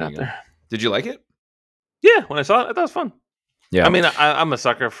 That's what I got there. Did you like it? Yeah, when I saw it, I thought it was fun. Yeah. I mean, I'm a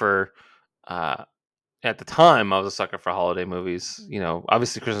sucker for... at the time, I was a sucker for holiday movies. You know,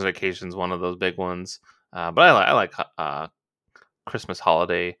 obviously Christmas Vacation is one of those big ones. But I like Christmas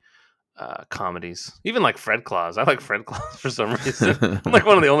holiday comedies. Even like Fred Claus. I like Fred Claus for some reason. I'm like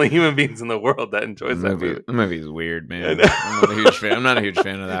one of the only human beings in the world that enjoys that movie. The movie is weird, man. I'm not a huge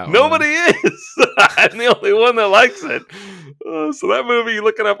fan of that one. Nobody is. I'm the only one that likes it. So that movie, you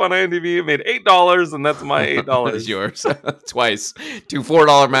look it up on IMDb, it made $8, and that's my $8. It's yours. Twice. 2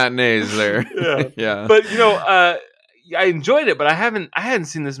 $4 matinees there. Yeah. Yeah. But, you know, I enjoyed it, but I hadn't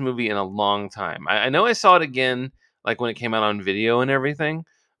seen this movie in a long time. I know I saw it again, like when it came out on video and everything.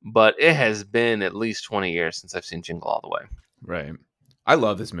 But it has been at least 20 years since I've seen Jingle All the Way. Right. I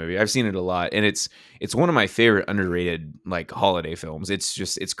love this movie. I've seen it a lot, and it's one of my favorite underrated like holiday films.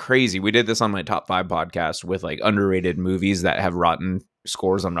 It's crazy. We did this on my top 5 podcast with like underrated movies that have rotten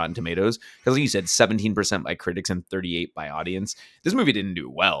scores on Rotten Tomatoes. Because like you said, 17% by critics and 38% by audience. This movie didn't do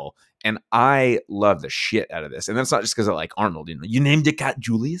well, and I love the shit out of this. And that's not just because I like Arnold. You know, you named your cat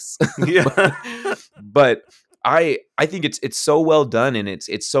Julius. Yeah. But I think it's so well done, and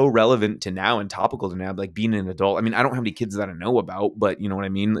it's so relevant to now and topical to now, like being an adult. I mean, I don't have any kids that I know about, but you know what I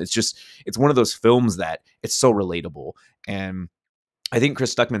mean? It's one of those films that it's so relatable. And I think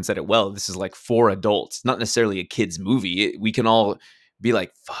Chris Stuckman said it well. This is like for adults, not necessarily a kid's movie. We can all be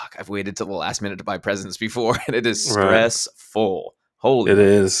like, fuck, I've waited till the last minute to buy presents before, and it is Right. stressful. Holy It moly.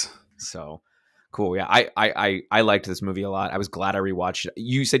 is. So cool. Yeah, I liked this movie a lot. I was glad I rewatched it.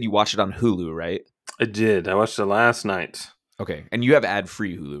 You said you watched it on Hulu, right? I did. I watched it last night. Okay, and you have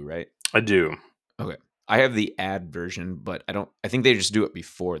ad-free Hulu, right? I do. Okay. I have the ad version, but I think they just do it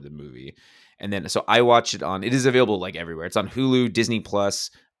before the movie. And then so I watch it on, it is available like everywhere. It's on Hulu, Disney Plus.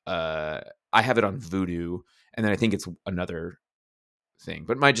 I have it on Vudu, and then I think it's another thing,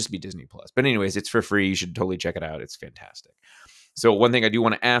 but it might just be Disney Plus. But anyways, it's for free. You should totally check it out. It's fantastic. So one thing I do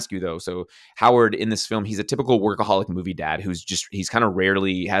want to ask you though, so Howard in this film, he's a typical workaholic movie dad he's kind of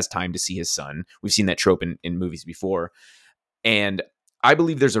rarely has time to see his son. We've seen that trope in movies before. And I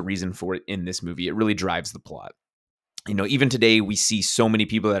believe there's a reason for it in this movie. It really drives the plot. You know, even today we see so many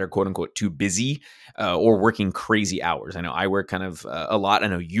people that are quote unquote too busy or working crazy hours. I know I work kind of a lot. I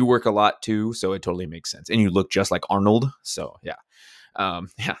know you work a lot too, so it totally makes sense. And you look just like Arnold, so yeah,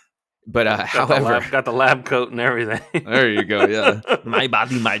 yeah. But however, Got the lab coat and everything. there you go. Yeah, my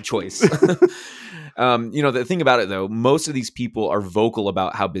body, my choice. You know, the thing about it though, most of these people are vocal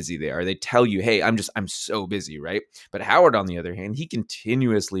about how busy they are. They tell you, "Hey, I'm so busy," right? But Howard, on the other hand, he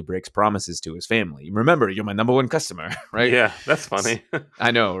continuously breaks promises to his family. Remember, you're my number one customer, right? Yeah, that's funny. I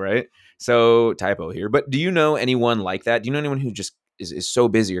know, right? So typo here. But do you know anyone like that? Do you know anyone who just is so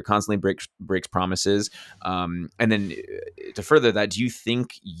busy or constantly breaks promises? And then to further that, do you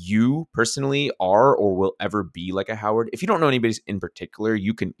think you personally are or will ever be like a Howard? If you don't know anybody in particular,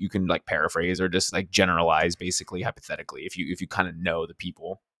 you can like paraphrase or just like generalize, basically hypothetically, if you kind of know the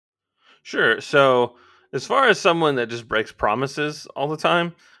people. Sure. So, as far as someone that just breaks promises all the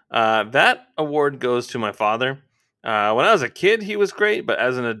time, that award goes to my father. When I was a kid, he was great, but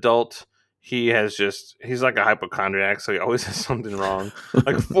as an adult, he's like a hypochondriac, so he always has something wrong.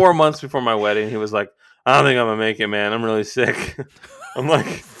 Like 4 months before my wedding, he was like, I don't think I'm gonna make it, man. I'm really sick. I'm like,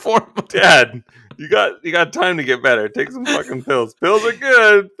 4 months. Dad, you got time to get better. Take some fucking pills. Pills are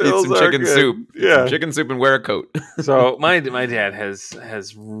good. Eat Pills some are chicken good. soup. Yeah. Chicken soup and wear a coat. So my dad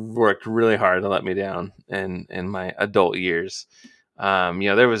has worked really hard to let me down in my adult years. You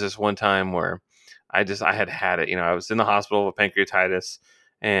know, there was this one time where I had it. You know, I was in the hospital with pancreatitis,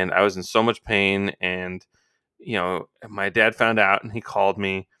 and I was in so much pain. And you know, my dad found out, and he called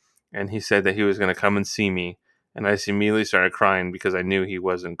me, and he said that he was going to come and see me. And I just immediately started crying because I knew he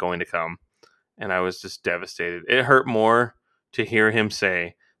wasn't going to come, and I was just devastated. It hurt more to hear him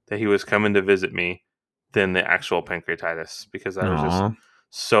say that he was coming to visit me than the actual pancreatitis because I was just Aw.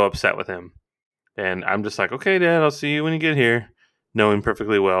 so upset with him. And I'm just like, okay, Dad, I'll see you when you get here, knowing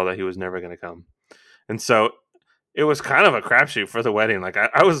perfectly well that he was never going to come. And so it was kind of a crapshoot for the wedding. Like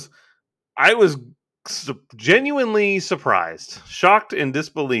I was genuinely surprised, shocked in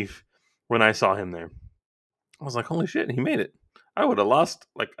disbelief when I saw him there. I was like, holy shit, he made it. I would have lost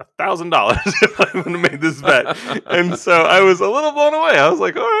like $1,000 if I would have made this bet. And so I was a little blown away. I was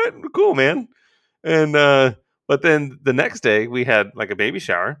like, all right, cool, man. And but then the next day we had like a baby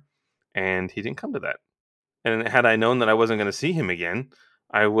shower, and he didn't come to that. And had I known that I wasn't going to see him again,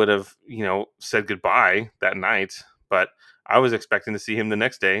 I would have, you know, said goodbye that night. But I was expecting to see him the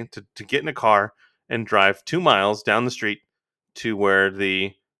next day to get in a car and drive 2 miles down the street to where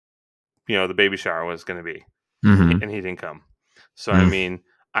the baby shower was going to be. Mhm. And he didn't come. So I mean,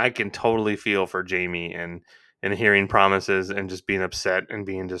 I can totally feel for Jamie and hearing promises and just being upset and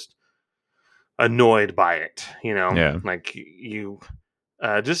being just annoyed by it. You know, Yeah. like you.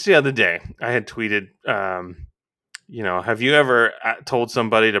 Just the other day, I had tweeted. You know, have you ever told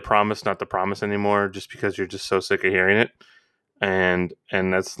somebody to promise not to promise anymore just because you're just so sick of hearing it? And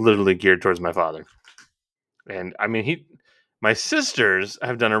that's literally geared towards my father. And I mean, my sisters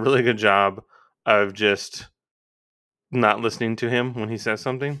have done a really good job of just not listening to him when he says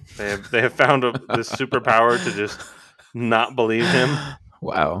something. They have found this superpower to just not believe him,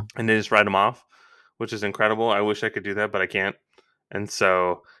 Wow. and they just write him off, which is incredible. I wish I could do that, but I can't. And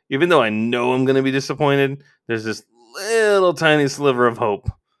so, even though I know I'm going to be disappointed, there's this little tiny sliver of hope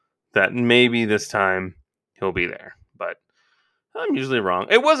that maybe this time he'll be there. But I'm usually wrong.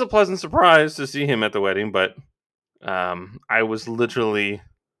 It was a pleasant surprise to see him at the wedding, but I was literally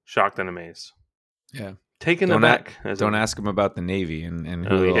shocked and amazed. Yeah. Taken Don't aback. don't ask him about the Navy and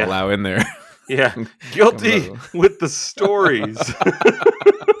who Oh, they'll yeah. allow in there. Yeah, guilty with the stories.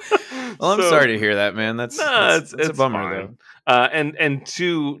 Well, I'm sorry to hear that, man. That's a bummer, fine. though. And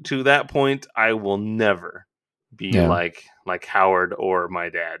to that point, I will never be like Howard or my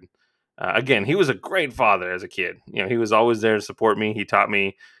dad. Again, he was a great father as a kid. He was always there to support me. He taught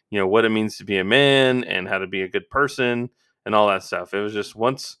me, what it means to be a man and how to be a good person and all that stuff. It was just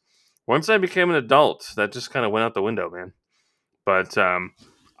once I became an adult, that just kind of went out the window, man. But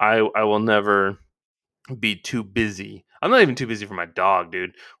I will never be too busy. I'm not even too busy for my dog,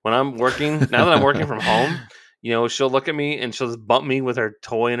 dude. When I'm working, now that I'm working from home, she'll look at me and she'll just bump me with her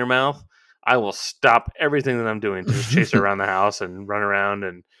toy in her mouth. I will stop everything that I'm doing to just chase her around the house and run around.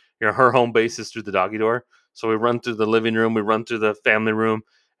 And her home base is through the doggy door, so we run through the living room, we run through the family room,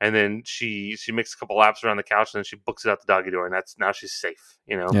 and then she makes a couple laps around the couch, and then she books it out the doggy door, and now she's safe.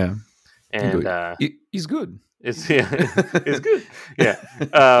 Yeah. And he's good. It's good.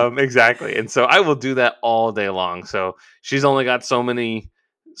 Yeah, exactly. And so I will do that all day long. So she's only got so many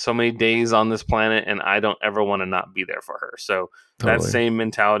days on this planet, and I don't ever want to not be there for her. So that same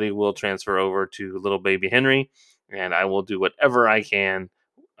mentality will transfer over to little baby Henry, and I will do whatever I can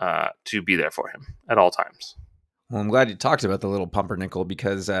to be there for him at all times. Well, I'm glad you talked about the little pumpernickel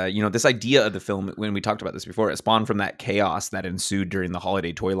because, this idea of the film, when we talked about this before, it spawned from that chaos that ensued during the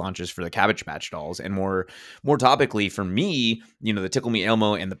holiday toy launches for the Cabbage Patch Dolls. And more topically for me, the Tickle Me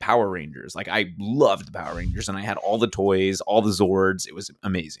Elmo and the Power Rangers. Like, I loved the Power Rangers and I had all the toys, all the Zords. It was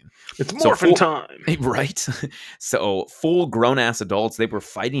amazing. It's morphin' time. Right? So full grown-ass adults, they were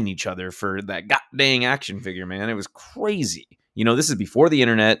fighting each other for that goddamn action figure, man. It was crazy. This is before the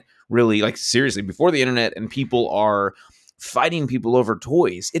internet. Really, like, seriously, before the internet, and people are fighting people over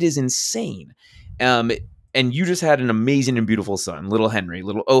toys. It is insane. And you just had an amazing and beautiful son, little Henry,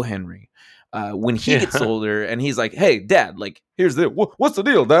 little O. Henry. When he gets older and he's like, hey, Dad, like, here's the, what's the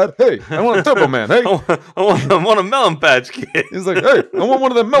deal, Dad? Hey, I want a Turbo Man, hey. I want a Melon Patch Kid. He's like, hey, I want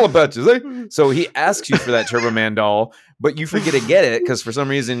one of them Melon Patches, hey. So he asks you for that Turbo Man doll, but you forget to get it because for some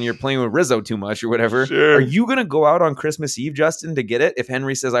reason you're playing with Rizzo too much or whatever. Sure. Are you going to go out on Christmas Eve, Justin, to get it if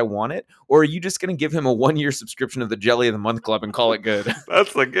Henry says I want it? Or are you just going to give him a 1-year subscription of the Jelly of the Month Club and call it good?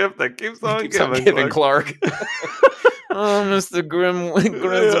 That's the gift that keeps on giving, Clark. Oh, Mr. Grisman.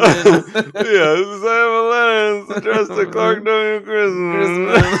 Yeah, this is Avalanche addressed to Clark W. Grisman.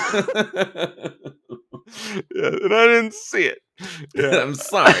 Yeah, and I didn't see it. Yeah. I'm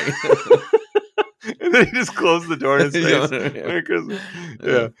sorry. And then he just closed the door in his face. Merry Christmas.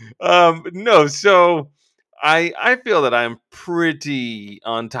 Yeah. No, so I feel that I'm pretty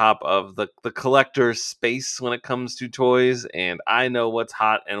on top of the collector's space when it comes to toys, and I know what's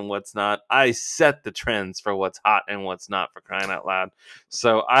hot and what's not. I set the trends for what's hot and what's not, for crying out loud.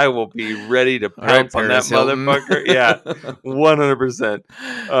 So I will be ready to pounce on that motherfucker. Yeah,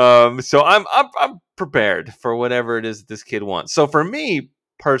 100%. So I'm prepared for whatever it is this kid wants. So for me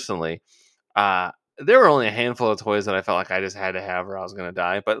personally, there were only a handful of toys that I felt like I just had to have or I was going to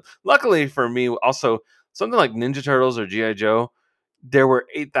die. But luckily for me, also, something like Ninja Turtles or G.I. Joe, there were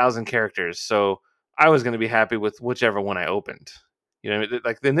 8,000 characters. So I was going to be happy with whichever one I opened. You know what I mean?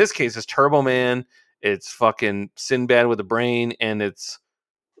 Like in this case, it's Turbo Man, it's fucking Sinbad with a brain, and it's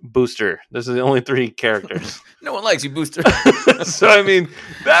Booster. Those are the only 3 characters. No one likes you, Booster. So, I mean,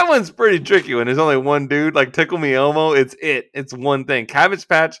 that one's pretty tricky when there's only one dude. Like Tickle Me Elmo, it's one thing. Cabbage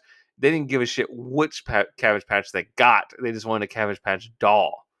Patch, they didn't give a shit which Cabbage Patch they got. They just wanted a Cabbage Patch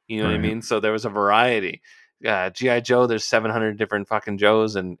doll. You know what I mean? So there was a variety. G.I. Joe, there's 700 different fucking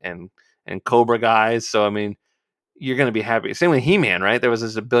Joes and Cobra guys. So, I mean, you're going to be happy. Same with He-Man, right? There was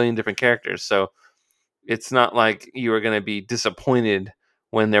just a billion different characters. So it's not like you were going to be disappointed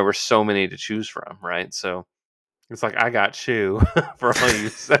when there were so many to choose from, right? So it's like I got Chew for all you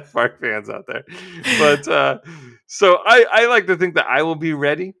South Park fans out there. But so I like to think that I will be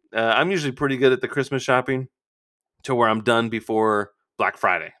ready. I'm usually pretty good at the Christmas shopping to where I'm done before Black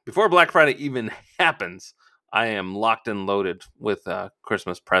Friday. Before Black Friday even happens, I am locked and loaded with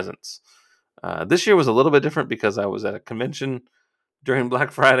Christmas presents. This year was a little bit different because I was at a convention during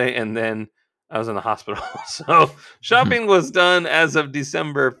Black Friday and then I was in the hospital. So shopping was done as of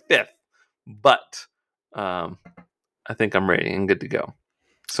December 5th. But I think I'm ready and good to go.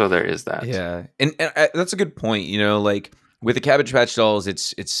 So there is that. Yeah. And that's a good point. Like with the Cabbage Patch Dolls,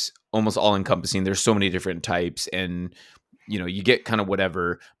 it's almost all encompassing. There's so many different types and you get kind of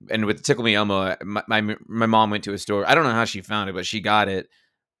whatever. And with Tickle Me Elmo, my mom went to a store. I don't know how she found it, but she got it.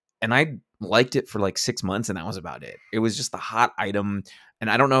 And I liked it for like 6 months and that was about it. It was just the hot item. And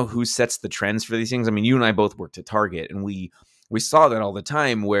I don't know who sets the trends for these things. I mean, you and I both worked at Target and we saw that all the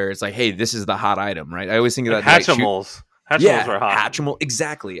time where it's like, hey, this is the hot item, right? I always think of that Hatchimals. Hatchimals are hot. Hatchimal,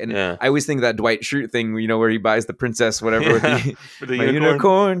 exactly. And I always think of that Dwight Schrute thing, where he buys the princess, whatever. With the my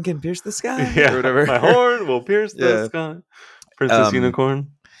unicorn can pierce the sky. Yeah, or whatever. My horn will pierce the sky. Princess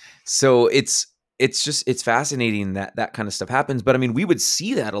Unicorn. So it's it's fascinating that that kind of stuff happens. But I mean, we would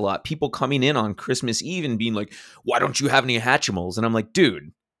see that a lot. People coming in on Christmas Eve and being like, "Why don't you have any Hatchimals?" And I'm like,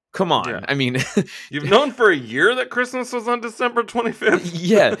 "Dude, come on." Yeah. I mean, You've known for a year that Christmas was on December 25th.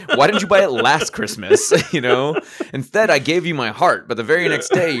 yeah. Why didn't you buy it last Christmas? Instead, I gave you my heart, but the very next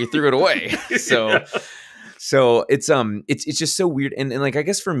day you threw it away. So. Yeah. So it's just so weird. And like, I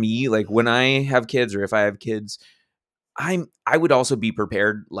guess for me, like when I have kids or if I have kids, I would also be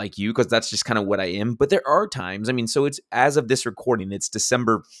prepared like you, because that's just kind of what I am. But there are times, I mean, so it's, as of this recording, it's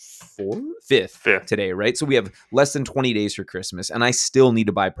December 5th today, right? So we have less than 20 days for Christmas, and I still need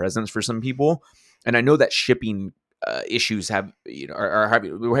to buy presents for some people. And I know that shipping issues have, we're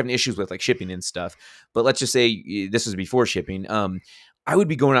having issues with like shipping and stuff. But let's just say this was before shipping. I would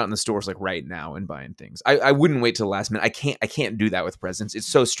be going out in the stores like right now and buying things. I wouldn't wait till the last minute. I can't do that with presents. It's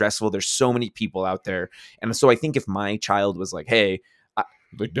so stressful. There's so many people out there. And so I think if my child was like, "Hey,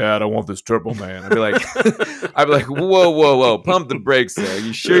 like, Dad, I want this Turbo Man," I'd be like, whoa, pump the brakes there.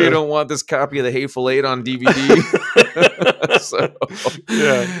 You sure you don't want this copy of The Hateful Eight on DVD? So,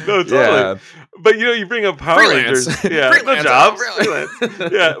 yeah, no, totally. yeah. But you bring up Power Freelance. Rangers. Yeah, Freelance, no jobs. freelance.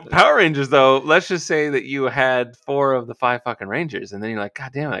 Freelance. Yeah, Power Rangers though. Let's just say that you had 4 of the 5 fucking Rangers, and then you're like,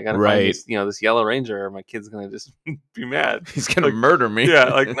 God damn it, I gotta find this, this Yellow Ranger, or my kid's gonna just be mad. He's gonna murder me. Yeah,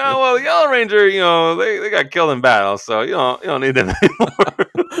 like, no, well, the Yellow Ranger, they got killed in battle, so you don't need them anymore.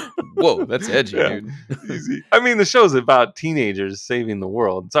 Whoa, that's edgy, Yeah. dude. Easy. I mean, the show's about teenagers saving the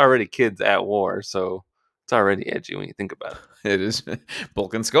world. It's already kids at war, so it's already edgy when you think about it. It is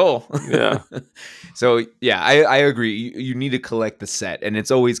Bulk and Skull. Yeah. So yeah, I agree. You need to collect the set, and it's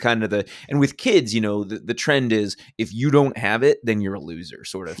always kind of and with kids, the trend is if you don't have it, then you're a loser,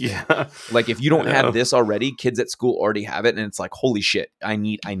 sort of thing. Yeah. Like if you don't have this already, kids at school already have it, and it's like, holy shit, I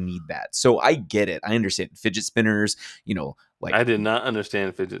need that. So I get it. I understand fidget spinners. Like, I did not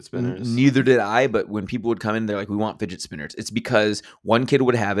understand fidget spinners. Neither did I, but when people would come in, they're like, "We want fidget spinners." It's because one kid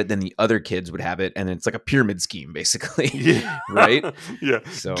would have it, then the other kids would have it, and it's like a pyramid scheme, basically. Yeah. Right? Yeah.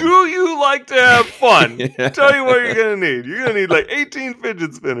 So, do you like to have fun? Yeah. Tell you what you're going to need. You're going to need like 18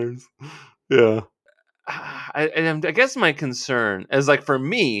 fidget spinners. Yeah. I guess my concern is like, for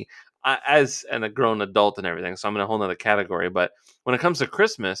me, as a grown adult and everything, so I'm in a whole nother category, but when it comes to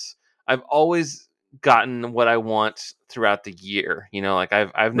Christmas, I've always gotten what I want throughout the year. Like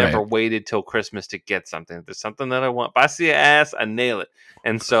I've never waited till Christmas to get something. If there's something that I want, if I see an ass, I nail it.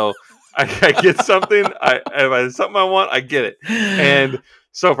 And so I get something. If there's something I want, I get it. And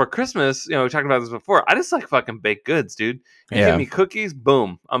so for Christmas, we talked about this before. I just like fucking baked goods, dude. You give me cookies,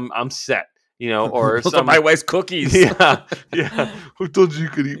 boom, I'm set. Or those are my wife's cookies. Yeah. Who told you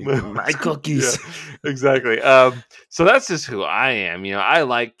could eat my cookies? Yeah, exactly. So that's just who I am. I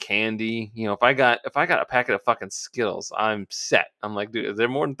like candy. If I got a packet of fucking Skittles, I'm set. I'm like, dude, is there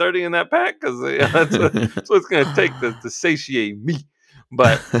more than 30 in that pack? Because that's what it's gonna take to satiate me.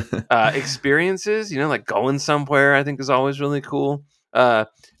 But experiences, like going somewhere, I think is always really cool.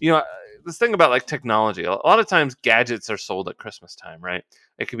 This thing about like technology, a lot of times gadgets are sold at Christmas time, right?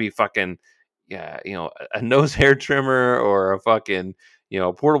 It could be fucking, a nose hair trimmer or a fucking,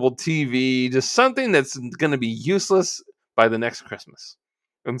 portable TV, just something that's going to be useless by the next Christmas.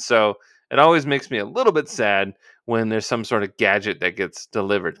 And so it always makes me a little bit sad when there's some sort of gadget that gets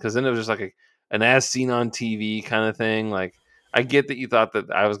delivered, because then it was just like an as seen on TV kind of thing. Like, I get that you thought that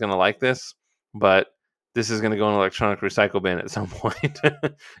I was going to like this, but this is going to go in an electronic recycle bin at some point.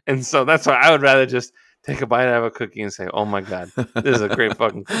 And so that's why I would rather just take a bite out of a cookie and say, "Oh my God, this is a great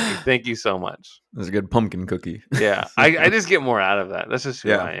fucking cookie. Thank you so much." That's a good pumpkin cookie. Yeah. I just get more out of that. That's just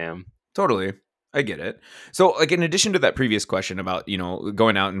who I am. Totally. I get it. So, like, in addition to that previous question about,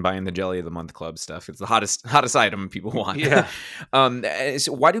 going out and buying the Jelly of the Month Club stuff, it's the hottest item people want. Yeah.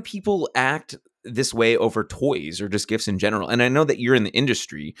 So why do people act this way over toys or just gifts in general? And I know that you're in the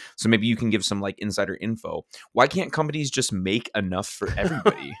industry, so maybe you can give some like insider info. Why can't companies just make enough for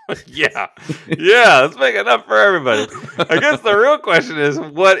everybody? Yeah, let's make enough for everybody. I guess the real question is,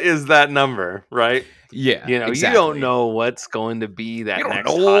 what is that number, right? Yeah, exactly. You don't know what's going to be that next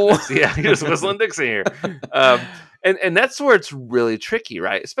hotness. Yeah, you're just whistling Dixie here. And that's where it's really tricky,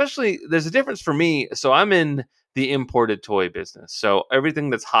 right? Especially, there's a difference for me. So I'm in the imported toy business. So everything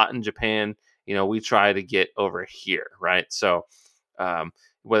that's hot in Japan, we try to get over here, right? So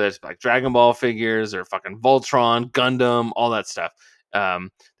whether it's like Dragon Ball figures or fucking Voltron, Gundam, all that stuff,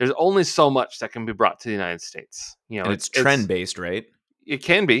 there's only so much that can be brought to the United States. And it's trend-based, right? It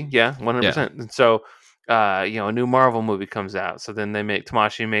can be, yeah, 100%. Yeah. And so, a new Marvel movie comes out. So then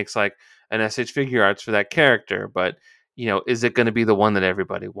Tamashi makes like an SH Figure Arts for that character. But, is it going to be the one that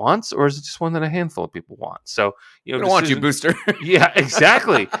everybody wants, or is it just one that a handful of people want? So, we don't want you, Booster. Yeah,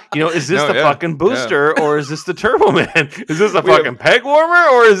 exactly. Is this the fucking Booster, or is this the Turbo Man? Is this a fucking peg warmer,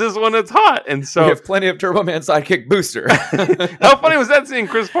 or is this one that's hot? And so we have plenty of Turbo Man sidekick Booster. How funny was that seeing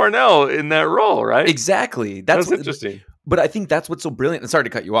Chris Parnell in that role, right? Exactly. That's interesting. But I think that's what's so brilliant. And sorry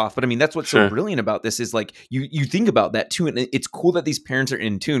to cut you off, but I mean, that's what's so brilliant about this is like you think about that too. And it's cool that these parents are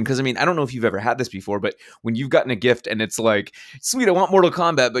in tune. Cause I mean, I don't know if you've ever had this before, but when you've gotten a gift and it's like, sweet, I want Mortal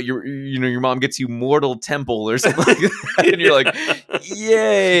Kombat, but your mom gets you Mortal Temple or something like that. And you're like,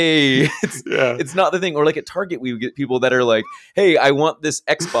 yay. It's not the thing. Or like at Target, we would get people that are like, hey, I want this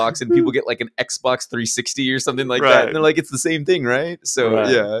Xbox, and people get like an Xbox 360 or something like that. And they're like, it's the same thing, right? So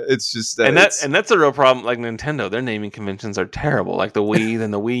yeah, it's just and that's a real problem. Like Nintendo, their naming conventions are terrible, like the Wii,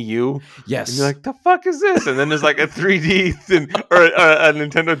 then the Wii U. Yes, and you're like, the fuck is this? And then there's like a 3D or a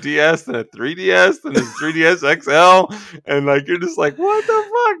Nintendo DS, and a 3DS, and a 3DS XL, and like you're just like, what the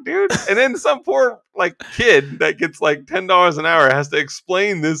fuck, dude? And then some poor like kid that gets like $10 an hour has to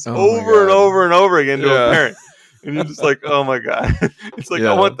explain this over and over and over again to a parent, and you're just like, oh my god. It's like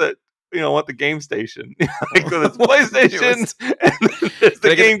I want the game station. Like so there's PlayStation and there's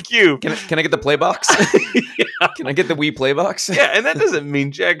the GameCube. Can I get the play box? Can I get the Wii play box? Yeah, and that doesn't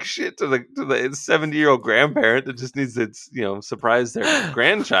mean jack shit to the 70-year-old grandparent that just needs to surprise their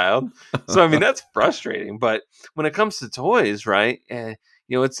grandchild. So I mean that's frustrating. But when it comes to toys, right?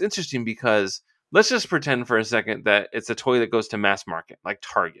 It's interesting because let's just pretend for a second that it's a toy that goes to mass market, like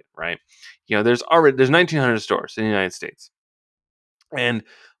Target, right? There's 1,900 stores in the United States. And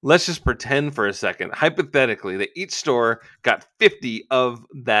let's just pretend for a second, hypothetically, that each store got 50 of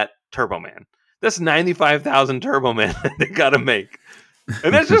that Turbo Man. That's 95,000 Turbo Man that they got to make.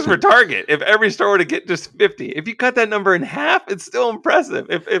 And that's just for Target. If every store were to get just 50, if you cut that number in half, it's still impressive.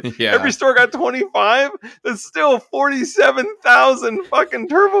 If every store got 25, that's still 47,000 fucking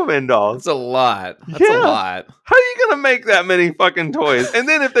Turbo Man dolls. That's a lot. That's a lot. How are you going to make that many fucking toys? And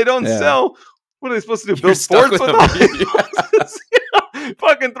then if they don't sell, what are they supposed to do? Build forts with all these boxes?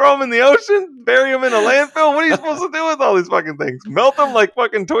 Fucking throw them in the ocean, bury them in a landfill. What are you supposed to do with all these fucking things? Melt them like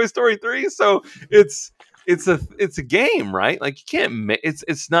fucking Toy Story 3? So it's a game, right? Like you can't make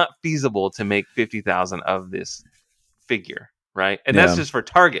it's not feasible to make 50,000 of this figure, right? And that's just for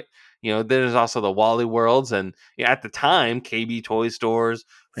Target. There's also the Wally Worlds, and at the time, KB toy stores,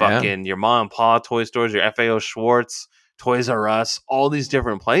 fucking your mom and pa toy stores, your FAO Schwartz, Toys R Us, all these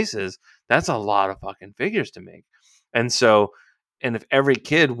different places. That's a lot of fucking figures to make. And if every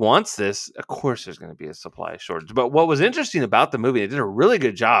kid wants this, of course there's going to be a supply shortage. But what was interesting about the movie, they did a really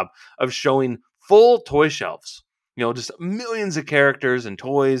good job of showing full toy shelves, just millions of characters and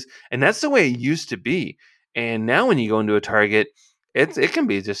toys. And that's the way it used to be. And now when you go into a Target, it can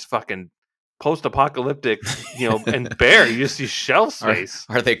be just fucking post-apocalyptic, and bare. You just see shelf space.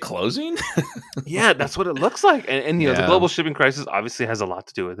 Are they closing? Yeah, that's what it looks like. And the global shipping crisis obviously has a lot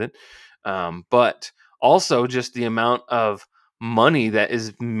to do with it. But also just the amount of money that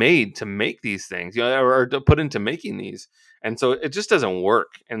is made to make these things, or to put into making these. And so it just doesn't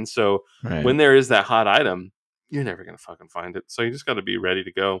work. And so when there is that hot item, you're never going to fucking find it. So you just got to be ready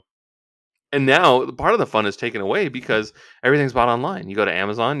to go. And now part of the fun is taken away because everything's bought online. You go to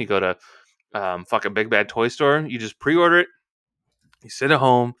Amazon, you go to fucking Big Bad Toy Store, you just pre-order it, you sit at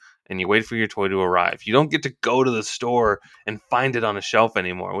home, and you wait for your toy to arrive. You don't get to go to the store and find it on a shelf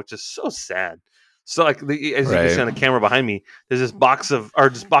anymore, which is so sad. So like as you can see on the camera behind me, there's this just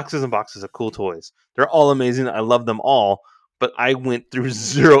boxes and boxes of cool toys. They're all amazing. I love them all, but I went through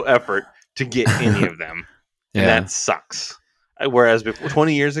zero effort to get any of them. And that sucks. Whereas before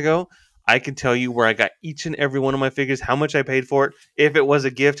 20 years ago, I can tell you where I got each and every one of my figures, how much I paid for it, if it was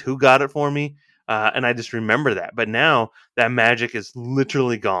a gift, who got it for me. And I just remember that. But now that magic is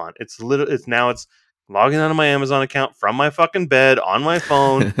literally gone. It's logging onto my Amazon account from my fucking bed on my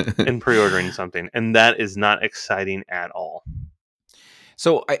phone and pre-ordering something. And that is not exciting at all.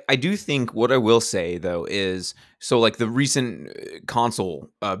 So I do think what I will say, though, is so like the recent console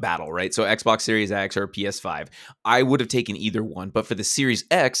battle, right? So Xbox Series X or PS5, I would have taken either one. But for the Series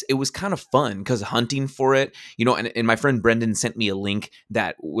X, it was kind of fun because hunting for it, and my friend Brendan sent me a link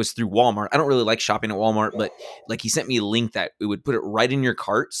that was through Walmart. I don't really like shopping at Walmart, but like he sent me a link that it would put it right in your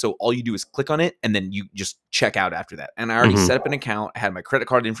cart. So all you do is click on it and then you just check out after that. And I already set up an account. I had my credit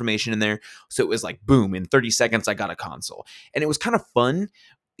card information in there. So it was like, boom, in 30 seconds, I got a console. And it was kind of fun,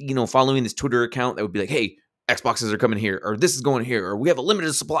 following this Twitter account that would be like, hey, Xboxes are coming here, or this is going here, or we have a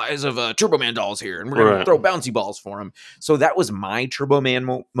limited supplies of Turbo Man dolls here, and we're going to throw bouncy balls for them. So that was my Turbo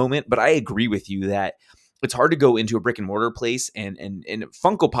Man moment. But I agree with you that it's hard to go into a brick and mortar place, and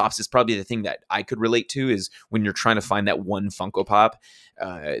Funko Pops is probably the thing that I could relate to, is when you're trying to find that one Funko Pop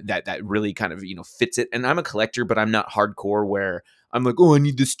that really kind of, fits it. And I'm a collector, but I'm not hardcore where I'm like, oh, I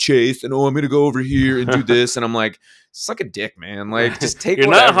need this chase, and oh, I'm gonna go over here and do this, and I'm like, suck a dick, man. Like, just take You're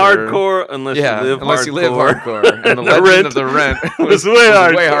whatever. not hardcore unless you live hardcore. And the Legend of the Rent was way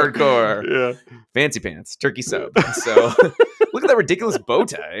hardcore. Yeah, fancy pants, turkey sub. So look at that ridiculous bow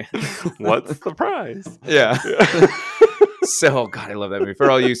tie. What's the prize? Yeah. So, God, I love that movie. For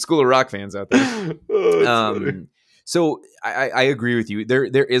all you School of Rock fans out there. So I agree with you. There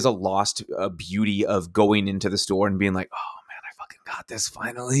is a lost beauty of going into the store and being like, oh man, I fucking got this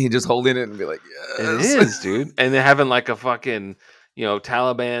finally. Just holding it and be like, yes. It is, dude. And they're having like a fucking,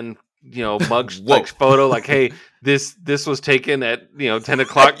 Taliban, mug like photo, like, hey, this was taken at 10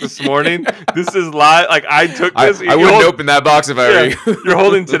 o'clock this morning. This is live. Like, I took this. I wouldn't open that box if I were you. You're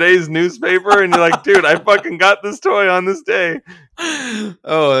holding today's newspaper and you're like, dude, I fucking got this toy on this day.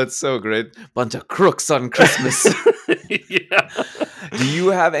 Oh, that's so great. Bunch of crooks on Christmas. Yeah. Do you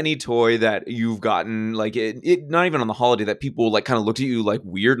have any toy that you've gotten, like, it not even on the holiday, that people like kind of looked at you like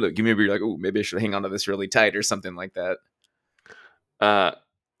weird? Like, maybe you're like, oh, maybe I should hang on to this really tight or something like that.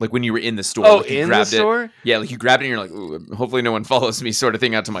 Like when you were in the store. Oh, like in the store? Yeah, like you grabbed it and you're like, ooh, hopefully no one follows me, sort of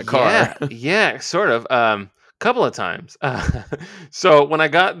thing, out to my car. Yeah, sort of. Couple of times. So when I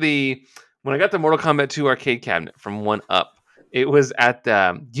got the Mortal Kombat 2 arcade cabinet from 1UP, it was at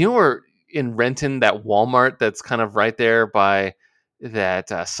we're in Renton, that Walmart that's kind of right there by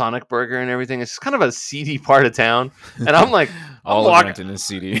that Sonic Burger and everything. It's just kind of a seedy part of town, and I'm like, all of Renton is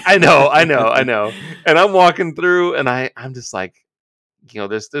seedy. I know. And I'm walking through, and I'm just like,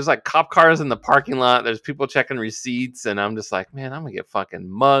 there's like cop cars in the parking lot. There's people checking receipts, and I'm just like, man, I'm gonna get fucking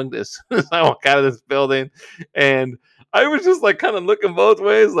mugged as soon as I walk out of this building. And I was just like kind of looking both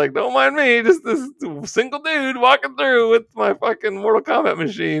ways, like, don't mind me, just this single dude walking through with my fucking Mortal Kombat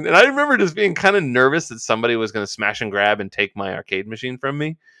machine. And I remember just being kind of nervous that somebody was gonna smash and grab and take my arcade machine from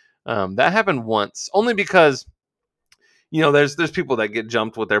me. That happened once, only because there's people that get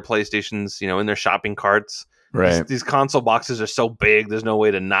jumped with their PlayStations, in their shopping carts. Right. These console boxes are so big, there's no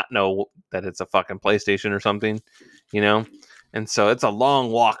way to not know that it's a fucking PlayStation or something, And so it's a long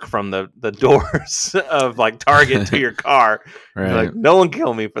walk from the doors of like Target to your car. Right. Like, no one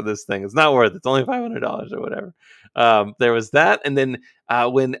kill me for this thing. It's not worth it. It's only $500 or whatever. There was that. And then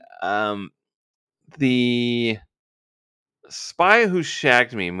when the Spy Who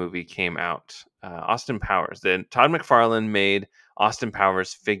Shagged Me movie came out, Austin Powers, then Todd McFarlane made Austin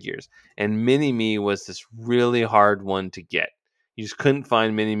Powers figures, and Mini-Me was this really hard one to get. You just couldn't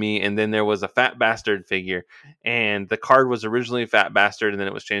find Mini-Me, and then there was a Fat Bastard figure, and the card was originally Fat Bastard, and then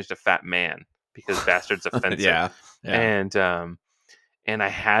it was changed to Fat Man because Bastard's offensive. Yeah. And I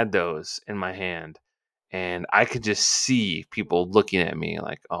had those in my hand, and I could just see people looking at me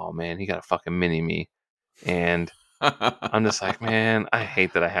like, oh man, he got a fucking Mini-Me. And I'm just like, man, I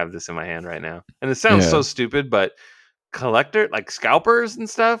hate that I have this in my hand right now. And it sounds so stupid, but collector, like scalpers and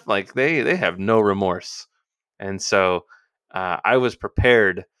stuff, like they have no remorse. And so I was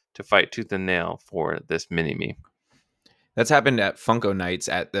prepared to fight tooth and nail for this Mini-Me. That's happened at Funko Nights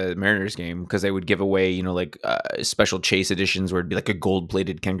at the Mariners game, because they would give away, special chase editions where it'd be like a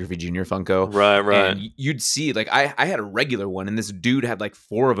gold-plated Ken Griffey Jr. Funko. Right. And you'd see, like, I had a regular one, and this dude had like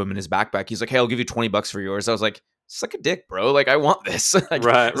 4 of them in his backpack. He's like, hey, I'll give you $20 for yours. I was like, suck a dick, bro. Like, I want this. Like,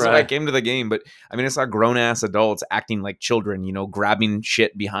 right. So I came to the game. But I mean, it's not grown-ass adults acting like children, grabbing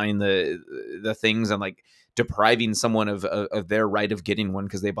shit behind the things and like depriving someone of their right of getting one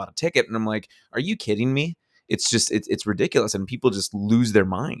because they bought a ticket. And I'm like, are you kidding me? It's just, it's ridiculous, and people just lose their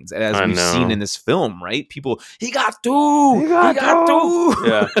minds, as we've seen in this film, right? People, he got two.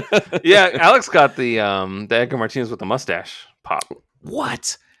 Yeah. Alex got the Edgar Martinez with the mustache pop.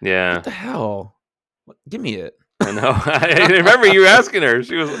 What? Yeah. What the hell? Give me it. I know. I remember you asking her.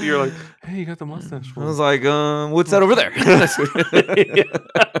 You're like, hey, you got the mustache. I was like, what's that over there?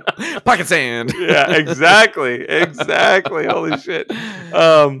 Pocket sand. Yeah, exactly. Holy shit.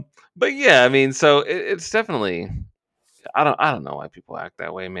 But yeah, I mean, so it's definitely, I don't know why people act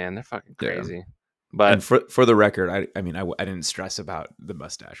that way, man. They're fucking crazy. Yeah. But and for the record, I didn't stress about the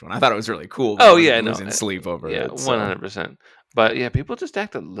mustache one. I thought it was really cool. Oh yeah, no, losing sleep over it. Yeah, 100%. But yeah, people just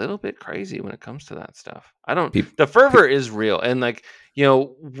act a little bit crazy when it comes to that stuff. The fervor is real, and like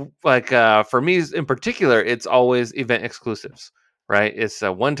for me in particular, it's always event exclusives, right? It's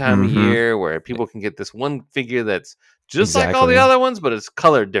a one time a year where people can get this one figure that's just like all the other ones, but it's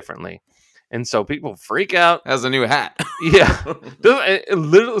colored differently. And so people freak out. Has a new hat. Yeah.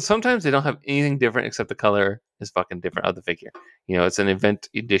 Literally, sometimes they don't have anything different except the color is fucking different of the figure. It's an event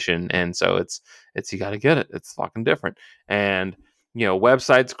edition, and so it's you got to get it. It's fucking different. And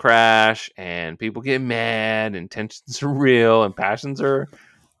websites crash, and people get mad, and tensions are real, and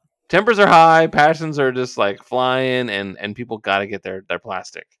tempers are high, passions are just like flying, and people got to get their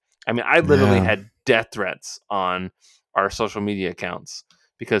plastic. I mean, I literally had death threats on our social media accounts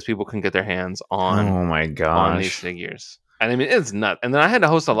because people couldn't get their hands on Oh my these gosh. figures. And I mean, it's nuts. And then I had to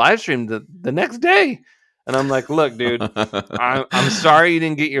host a live stream the next day. And I'm like, look, dude, I'm sorry you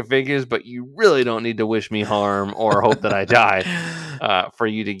didn't get your figures, but you really don't need to wish me harm or hope that I die for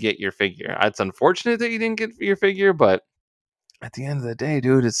you to get your figure. It's unfortunate that you didn't get your figure, but at the end of the day,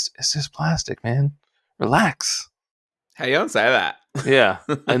 dude, it's just plastic, man. Relax. Hey, you don't say that. Yeah,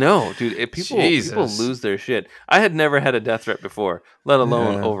 I know, dude. People lose their shit. I had never had a death threat before, let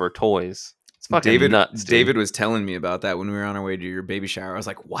alone over toys. It's fucking nuts. Dude. David was telling me about that when we were on our way to your baby shower. I was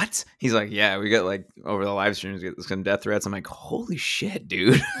like, "What?" He's like, "Yeah, we got like over the live streams, get this kind of death threats." I'm like, "Holy shit,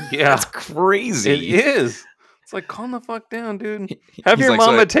 dude! Yeah, that's crazy. It is. It's like, calm the fuck down, dude. Have your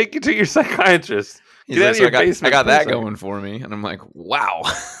mama take you to your psychiatrist. Get out of your basement. I got that going for me, and I'm like, wow,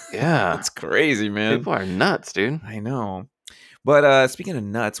 yeah, that's crazy, man. People are nuts, dude. I know. But speaking of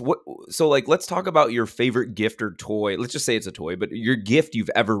nuts, let's talk about your favorite gift or toy. Let's just say it's a toy, but your gift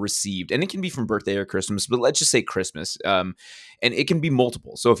you've ever received, and it can be from birthday or Christmas, but let's just say Christmas. And it can be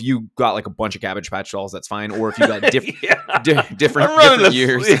multiple. So if you got like a bunch of Cabbage Patch dolls, that's fine. Or if you got different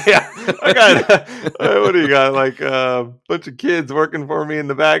years. Yeah, I got. What do you got? Like a bunch of kids working for me in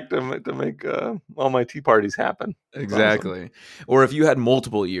the back to make all my tea parties happen. Exactly. Awesome. Or if you had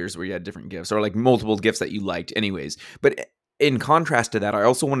multiple years where you had different gifts, or like multiple gifts that you liked, anyways. But in contrast to that, I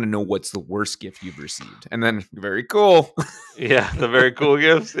also want to know what's the worst gift you've received. And then, very cool. Yeah, the very cool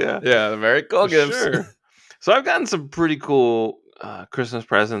gifts. Yeah. Yeah, the very cool gifts. Sure. So I've gotten some pretty cool Christmas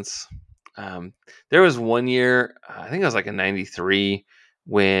presents. There was one year, I think it was like in '93,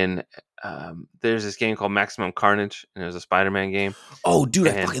 when there's this game called Maximum Carnage, and it was a Spider-Man game. Oh, dude,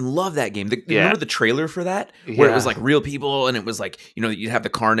 I fucking love that game. Remember the trailer for that? Where it was like real people, and it was like, you'd have the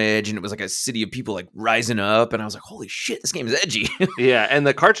carnage, and it was like a city of people like rising up, and I was like, holy shit, this game is edgy. Yeah, and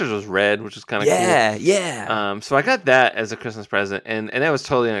the cartridge was red, which is kind of cool. Yeah. So I got that as a Christmas present, and that was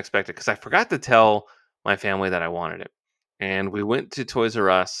totally unexpected because I forgot to tell my family that I wanted it. And we went to Toys R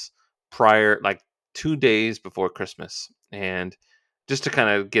Us like 2 days before Christmas, and just to kind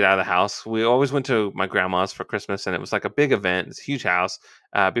of get out of the house. We always went to my grandma's for Christmas, and it was like a big event. It's a huge house.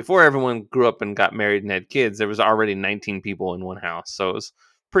 Before everyone grew up and got married and had kids, there was already 19 people in one house. So it was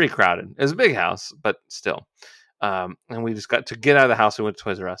pretty crowded. It was a big house, but still. And we just got to get out of the house. We went to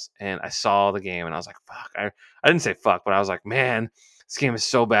Toys R Us, and I saw the game, and I was like, fuck. I didn't say fuck, but I was like, man, this game is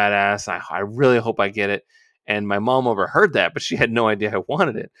so badass. I really hope I get it. And my mom overheard that, but she had no idea I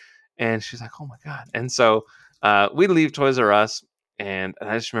wanted it. And she's like, oh my God. And so we leave Toys R Us. And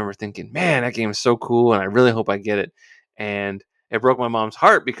I just remember thinking, man, that game is so cool, and I really hope I get it. And it broke my mom's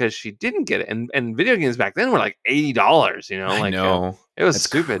heart because she didn't get it. And video games back then were like $80, I know. It was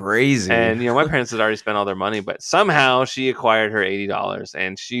stupid. Crazy. And, my parents had already spent all their money, but somehow she acquired her $80,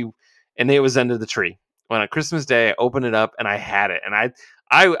 and it was under the tree. When on Christmas Day, I opened it up, and I had it. And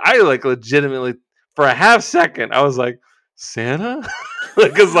I like legitimately, for a half second, I was like, Santa?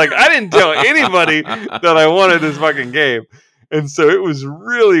 Because like I didn't tell anybody that I wanted this fucking game. And so it was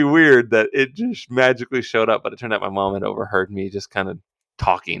really weird that it just magically showed up, but it turned out my mom had overheard me just kind of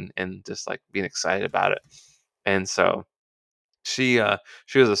talking and just like being excited about it. And so she was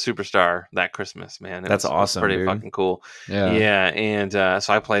a superstar that Christmas, man. That's awesome. Pretty fucking cool. Yeah. And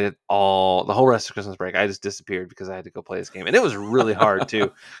so I played it the whole rest of Christmas break. I just disappeared because I had to go play this game, and it was really hard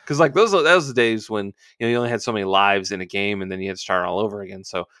too. Because like that was the days when you only had so many lives in a game, and then you had to start all over again.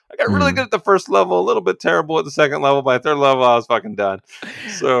 So I got really good at the first level, a little bit terrible at the second level. By the third level, I was fucking done.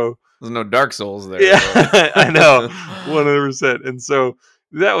 So there's no Dark Souls there. Yeah, I know, 100%. And so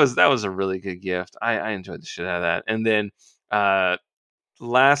that was a really good gift. I enjoyed the shit out of that. And then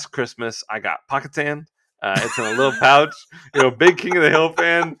last Christmas I got Pocket Sand. It's in a little pouch. Big King of the Hill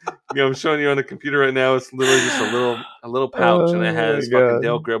fan. I'm showing you on the computer right now. It's literally just a little pouch, and it has fucking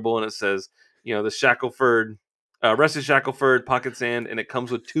Dale Gribble, and it says, the Shackleford, Rusty Shackleford Pocket Sand, and it comes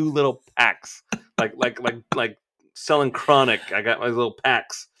with 2 little packs, like selling Chronic. I got my little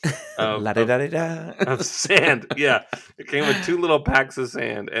packs of sand. Yeah, it came with 2 little packs of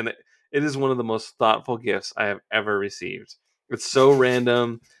sand, and it is one of the most thoughtful gifts I have ever received. It's so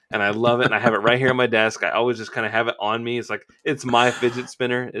random, and I love it, and I have it right here on my desk. I always just kind of have it on me. It's like it's my fidget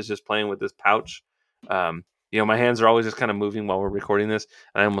spinner is just playing with this pouch. my hands are always just kind of moving while we're recording this,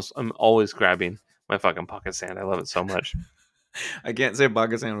 and I'm always grabbing my fucking pocket sand. I love it so much. I can't say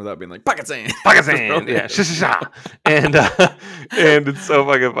pocket sand without being like pocket sand. Pocket sand, yeah, and and it's so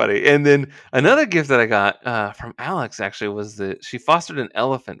fucking funny. And then another gift that I got from Alex actually was that she fostered an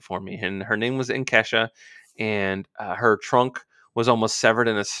elephant for me, and her name was Inkesha, and her trunk was almost severed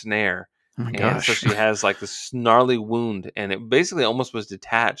in a snare, Oh my and so gosh. she has like this gnarly wound, and it basically almost was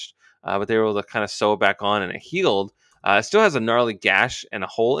detached, but they were able to kind of sew it back on, and it healed. It still has a gnarly gash and a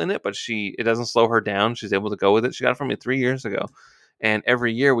hole in it, but it doesn't slow her down. She's able to go with it. She got it from me 3 years ago, and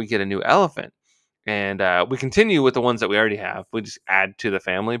every year we get a new elephant, and we continue with the ones that we already have. We just add to the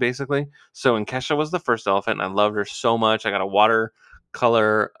family basically. So Kesha was the first elephant, and I loved her so much. I got a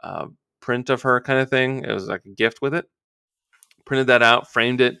watercolor print of her kind of thing. It was like a gift with it. Printed that out,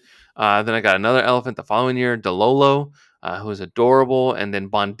 framed it. Then I got another elephant the following year, Delolo, who was adorable, and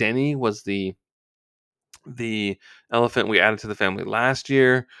then Bondeni was the elephant we added to the family last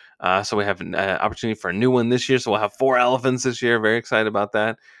year. So we have an opportunity for a new one this year. So we'll have 4 elephants this year. Very excited about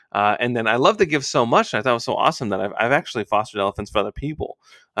that. And then I love to give so much. And I thought it was so awesome that I've actually fostered elephants for other people.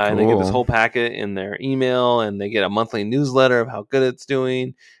 And they get this Cool. whole packet in their email, and they get a monthly newsletter of how good it's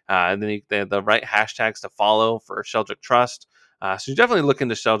doing. And then they have the right hashtags to follow for Sheldrick Trust. So you definitely look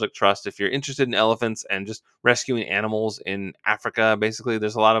into Sheldrick Trust if you're interested in elephants and just rescuing animals in Africa. Basically,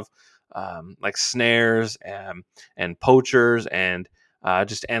 there's a lot of like snares and poachers and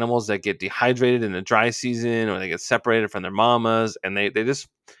just animals that get dehydrated in the dry season, or they get separated from their mamas, and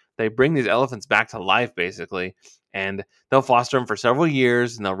they bring these elephants back to life basically, and they'll foster them for several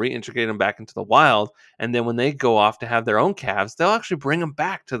years, and they'll reintegrate them back into the wild, and then when they go off to have their own calves, they'll actually bring them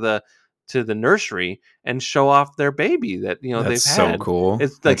back to the nursery and show off their baby that That's they've so had. cool.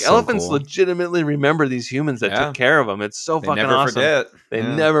 It's like That's so elephants cool. legitimately remember these humans that Yeah. took care of them. It's so They fucking never awesome. forget. They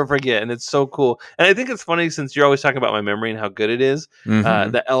Yeah. never forget, and it's so cool. And I think it's funny, since you're always talking about my memory and how good it is.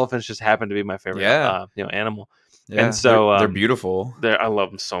 Mhm. The elephants just happen to be my favorite, Yeah. animal. Yeah. And so they're beautiful. I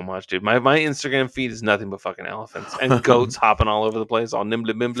love them so much, dude. My Instagram feed is nothing but fucking elephants and goats hopping all over the place, all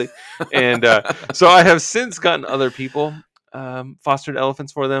nimbly bimbly. And so I have since gotten other people fostered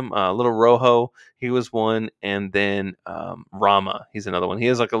elephants for them. Little Rojo, he was one, and then Rama, he's another one. He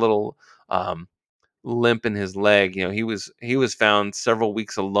has like a little limp in his leg. He was found several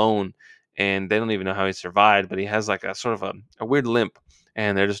weeks alone, and they don't even know how he survived. But he has like a sort of a weird limp,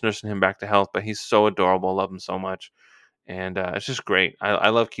 and they're just nursing him back to health. But he's so adorable. Love him so much, and it's just great. I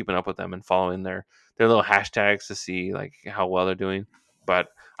love keeping up with them and following their little hashtags to see like how well they're doing. But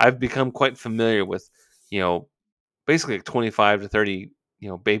I've become quite familiar with, you know, basically like 25 to 30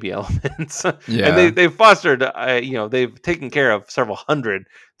 baby elephants, and Yeah. they've fostered they've taken care of several hundred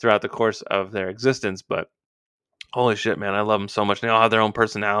throughout the course of their existence. But holy shit, man, I love them so much. They all have their own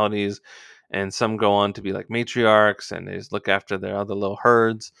personalities, and some go on to be like matriarchs, and they just look after their other little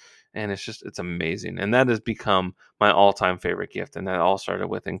herds, and it's amazing. And that has become my all-time favorite gift, and that all started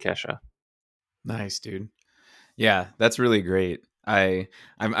with Inkesha. Nice, dude. Yeah, that's really great.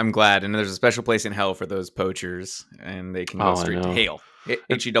 I'm glad, and there's a special place in hell for those poachers, and they can go Oh, I straight to know. hell.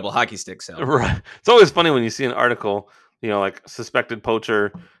 HE double hockey stick cell. Right. It's always funny when you see an article, like suspected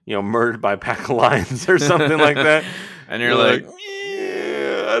poacher, murdered by pack of lions or something like that. And you're like,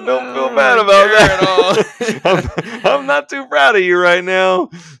 yeah, I don't feel don't bad really about care at all. that. I'm not too proud of you right now.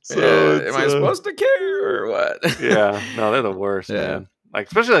 So Am I supposed to care or what? Yeah, no, they're the worst, Yeah. man. Like,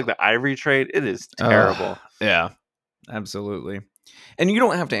 especially like the ivory trade, it is terrible. Yeah, absolutely. And you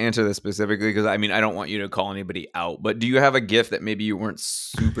don't have to answer this specifically, because I mean, I don't want you to call anybody out, but do you have a gift that maybe you weren't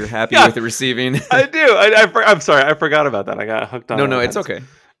super happy Yeah, with receiving? I do. I'm sorry, I forgot about that. I got hooked on. No, it's okay.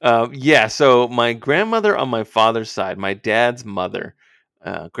 Yeah, so my grandmother on my father's side, my dad's mother,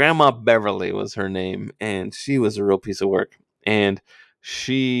 Grandma Beverly was her name, and she was a real piece of work. And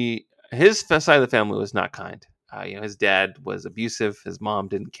his side of the family was not kind. His dad was abusive. His mom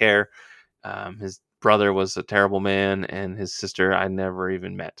didn't care. His brother was a terrible man, and his sister I never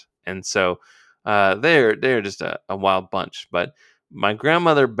even met. And so they're just a wild bunch. But my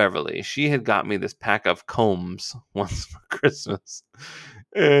grandmother Beverly, she had got me this pack of combs once for Christmas,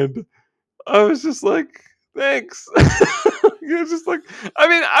 and I was just like, thanks. It's just like, I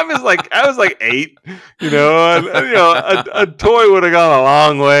mean, I was like 8, and a toy would have gone a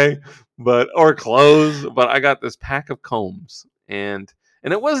long way, or clothes. But I got this pack of combs, and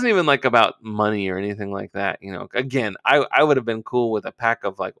it wasn't even like about money or anything like that. Again, I would have been cool with a pack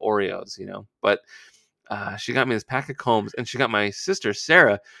of like Oreos, but she got me this pack of combs, and she got my sister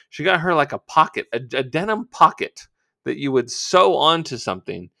Sarah. She got her like a pocket, a denim pocket that you would sew onto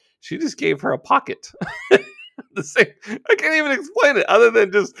something. She just gave her a pocket. the same. I can't even explain it other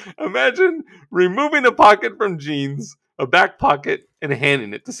than just imagine removing a pocket from jeans, a back pocket, and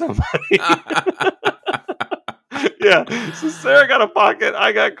handing it to somebody. Yeah. So Sarah got a pocket.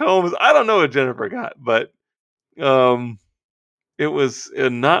 I got combs. I don't know what Jennifer got, but um, it was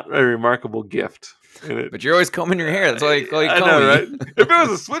not a remarkable gift. But you're always combing your hair. That's why you call you I Comey. know, right? If it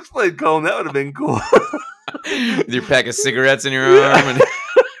was a switchblade comb, that would have been cool. With your pack of cigarettes in your Yeah. arm. And...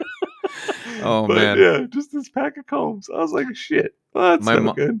 Oh, but man. yeah, just this pack of combs. I was like, shit. Well, that's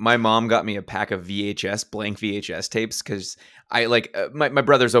no good. My mom got me a pack of blank VHS tapes because I like my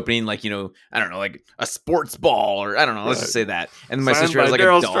brother's opening like, I don't know, like a sports ball or I don't know, let's just say that. And my sister has like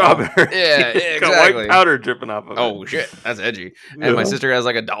Daryl a doll. Strawberry. Yeah, exactly. Got white powder dripping off of it. Oh shit, that's edgy. And my sister has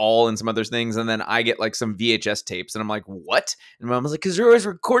like a doll and some other things, and then I get like some VHS tapes, and I'm like, what? And my mom was like, because you're always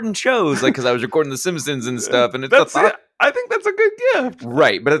recording shows, like because I was recording The Simpsons and stuff, and it's that's it. I think that's a good gift.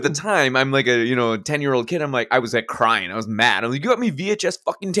 Right. But at the time, I'm like a 10-year-old kid. I'm like, I was like crying. I was mad. I'm like, you got me VHS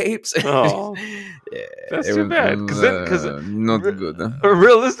fucking tapes. Oh, yeah, that's too bad. Because not good.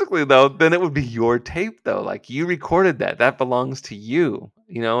 Realistically, though, then it would be your tape, though. Like you recorded that. That belongs to you.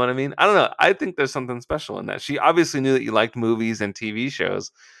 You know what I mean? I don't know. I think there's something special in that. She obviously knew that you liked movies and TV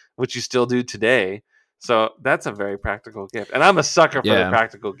shows, which you still do today. So that's a very practical gift. And I'm a sucker for the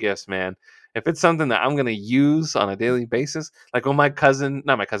practical gifts, man. If it's something that I'm going to use on a daily basis, like when my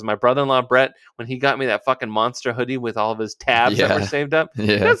brother-in-law, Brett, when he got me that fucking Monster hoodie with all of his tabs that were saved up,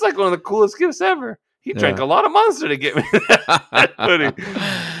 that's like one of the coolest gifts ever. He drank a lot of Monster to get me that hoodie.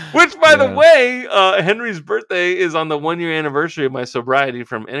 Which, by the way, Henry's birthday is on the 1-year anniversary of my sobriety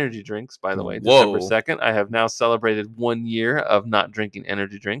from energy drinks, by the way. December 2nd. I have now celebrated 1 year of not drinking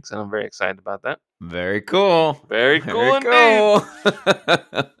energy drinks, and I'm very excited about that. Very cool. Very cool indeed.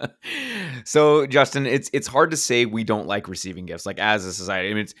 So, Justin, it's hard to say we don't like receiving gifts, like as a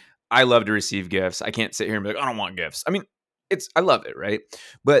society. I mean, I love to receive gifts. I can't sit here and be like, I don't want gifts. I mean, I love it, right?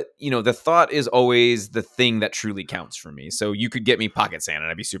 But, the thought is always the thing that truly counts for me. So you could get me Pocket Santa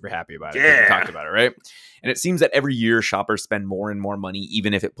and I'd be super happy about it. Yeah. We talked about it, right? And it seems that every year shoppers spend more and more money,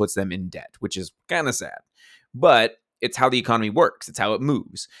 even if it puts them in debt, which is kind of sad. But it's how the economy works. It's how it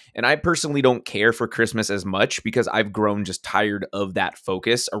moves. And I personally don't care for Christmas as much because I've grown just tired of that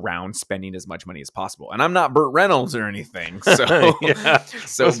focus around spending as much money as possible. And I'm not Burt Reynolds or anything. So,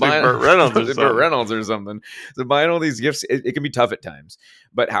 so buying Burt Reynolds or something. So buying all these gifts, it can be tough at times.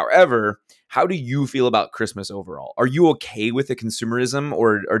 But however, how do you feel about Christmas overall? Are you okay with the consumerism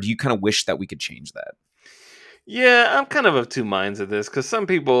or do you kind of wish that we could change that? Yeah, I'm kind of two minds of this because some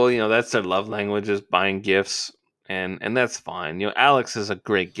people, that's their love language is buying gifts. And that's fine. Alex is a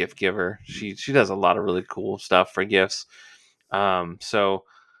great gift giver. She does a lot of really cool stuff for gifts. So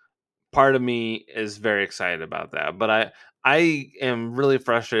part of me is very excited about that. But I am really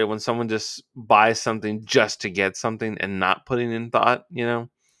frustrated when someone just buys something just to get something and not putting in thought.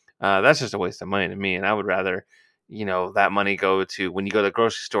 That's just a waste of money to me. And I would rather, that money go to when you go to the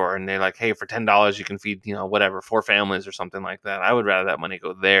grocery store and they're like, hey, for $10 you can feed, whatever, 4 families or something like that. I would rather that money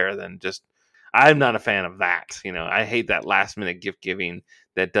go there than just. I'm not a fan of that. I hate that last minute gift giving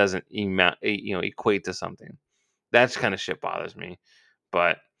that doesn't equate to something. That kind of shit bothers me.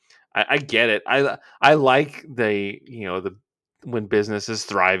 But I get it. I like the when business is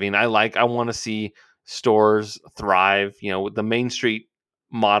thriving. I want to see stores thrive. The Main Street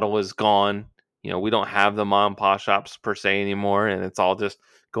model is gone. We don't have the mom and pop shops per se anymore, and it's all just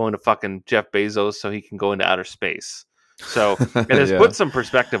going to fucking Jeff Bezos so he can go into outer space. So it has put some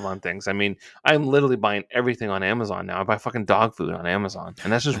perspective on things. I mean, I'm literally buying everything on Amazon now. I buy fucking dog food on Amazon,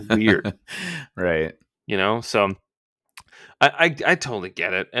 and that's just weird, right? So I totally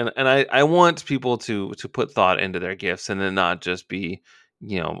get it, and I want people to put thought into their gifts and then not just be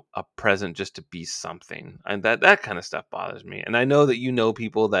a present just to be something, and that kind of stuff bothers me. And I know that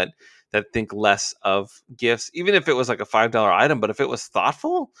people that think less of gifts, even if it was like a $5 item, but if it was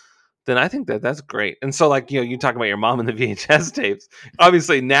thoughtful, then I think that's great. And so, like, you talk about your mom and the VHS tapes.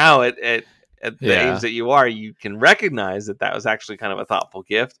 Obviously, now at the age that you are, you can recognize that was actually kind of a thoughtful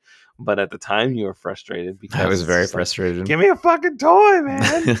gift. But at the time, you were frustrated because I was very frustrated. Give me a fucking toy,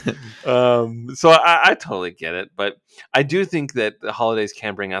 man. So I totally get it. But I do think that the holidays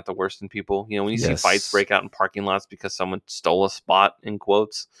can bring out the worst in people. When you see fights break out in parking lots because someone stole a spot, in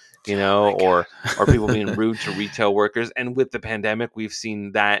quotes, or people being rude to retail workers. And with the pandemic, we've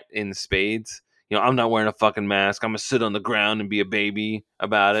seen that in spades. I'm not wearing a fucking mask. I'm going to sit on the ground and be a baby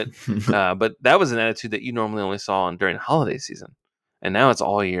about it. But that was an attitude that you normally only saw during holiday season. And now it's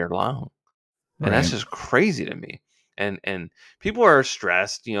all year long. And that's just crazy to me. And people are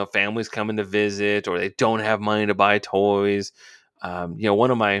stressed, families coming to visit or they don't have money to buy toys.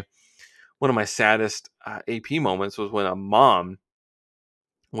 One of my one of my saddest AP moments was when a mom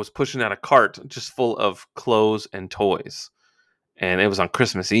was pushing out a cart just full of clothes and toys, and it was on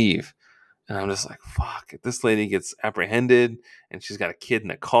Christmas Eve. And I'm just like, fuck, if this lady gets apprehended and she's got a kid in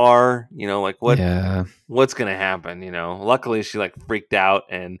the car, like Yeah. what's gonna happen? Luckily she like freaked out,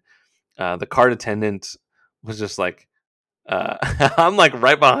 and the cart attendant was just like, I'm like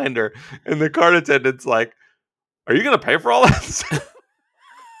right behind her, and the cart attendant's like, "Are you gonna pay for all this?"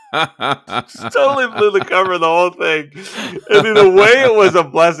 She totally blew the cover of the whole thing. And in a way, it was a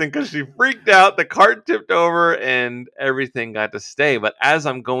blessing because she freaked out. The cart tipped over and everything got to stay. But as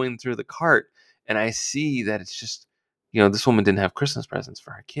I'm going through the cart and I see that it's just, this woman didn't have Christmas presents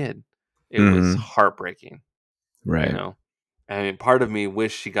for her kid, it was Mhm. heartbreaking. Right. I mean, part of me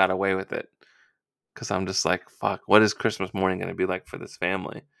wished she got away with it because I'm just like, fuck, what is Christmas morning going to be like for this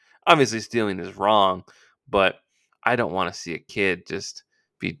family? Obviously, stealing is wrong, but I don't want to see a kid just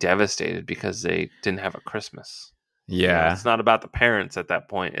be devastated because they didn't have a Christmas. Yeah. It's not about the parents at that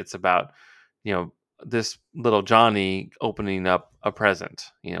point. It's about, this little Johnny opening up a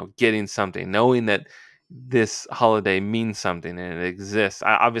present, getting something, knowing that this holiday means something and it exists.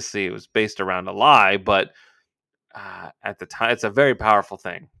 Obviously, it was based around a lie, but at the time, it's a very powerful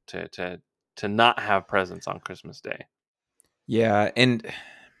thing to not have presents on Christmas Day. Yeah, and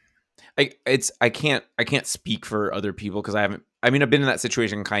I can't speak for other people because I've been in that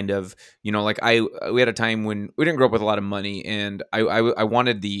situation kind of, like we had a time when we didn't grow up with a lot of money, and I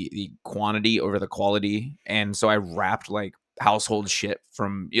wanted the quantity over the quality, and so I wrapped like household shit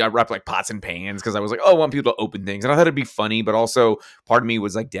I wrapped like pots and pans because I was like, oh, I want people to open things, and I thought it'd be funny, but also part of me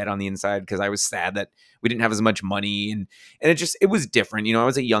was like dead on the inside because I was sad that we didn't have as much money, and it was different, I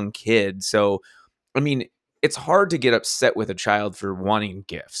was a young kid, so I mean, it's hard to get upset with a child for wanting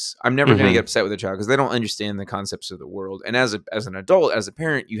gifts. I'm never going to get Mm-hmm. upset with a child because they don't understand the concepts of the world. And as an adult, as a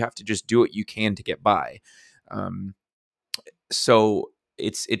parent, you have to just do what you can to get by. Um, so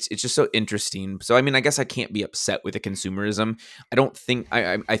it's just so interesting. So I mean, I guess I can't be upset with the consumerism. I don't think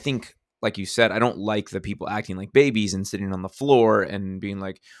I think like you said, I don't like the people acting like babies and sitting on the floor and being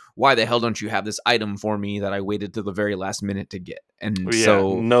like, why the hell don't you have this item for me that I waited till the very last minute to get? And Yeah,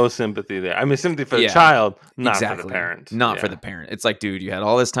 so no sympathy there. I mean, sympathy for the yeah, child, not for the exactly. parent. Not for Yeah. the parent. It's like, dude, you had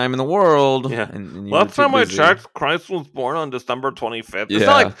all this time in the world Yeah. and you were Last too time I busy. checked, Christ was born on December 25th.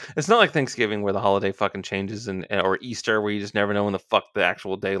 Yeah. It's not like Thanksgiving where the holiday fucking changes, and or Easter where you just never know when the fuck the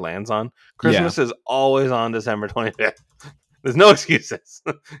actual day lands on. Yeah. Christmas is always on December 25th. There's no excuses.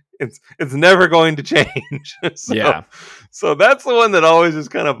 It's never going to change. so Yeah. so that's the one that always just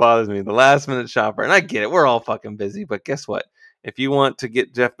kind of bothers me. The last minute shopper. And I get it. We're all fucking busy, but guess what? If you want to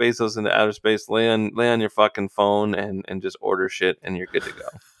get Jeff Bezos into outer space, lay on your fucking phone and just order shit and you're good to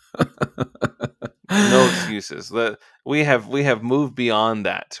go. No excuses. We have moved beyond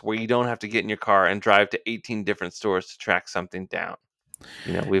that where you don't have to get in your car and drive to 18 different stores to track something down.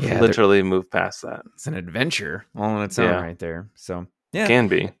 We've Yeah, literally moved past that. it's an adventure all on its own Yeah, right there. So, yeah. can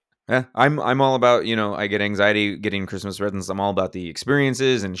be. Yeah, I'm all about, I get anxiety getting Christmas presents. I'm all about the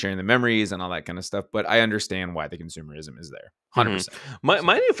experiences and sharing the memories and all that kind of stuff, but I understand why the consumerism is there. hmm 100%. My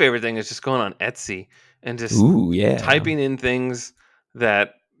So, new favorite thing is just going on Etsy and just ooh, yeah. typing in things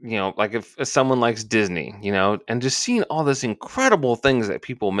that like if someone likes Disney, and just seeing all this incredible things that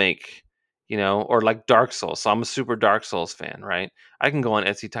people make, or like Dark Souls. So I'm a super Dark Souls fan, right? I can go on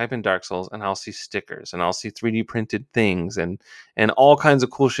Etsy, type in Dark Souls, and I'll see stickers and I'll see 3D printed things and all kinds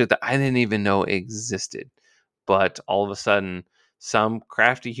of cool shit that I didn't even know existed. But all of a sudden, some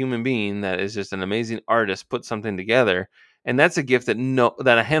crafty human being that is just an amazing artist put something together, and that's a gift that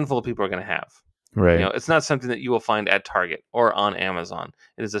a handful of people are going to have. Right. It's not something that you will find at Target or on Amazon.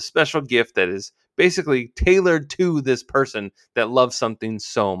 It is a special gift that is basically tailored to this person that loves something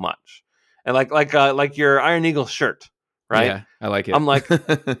so much. And like your Iron Eagle shirt, right? Yeah, I like it. I'm like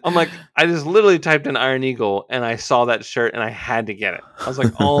I'm like I just literally typed in Iron Eagle and I saw that shirt and I had to get it. I was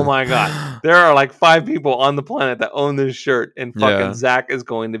like, "Oh my god. There are like 5 people on the planet that own this shirt and fucking Yeah. Zach is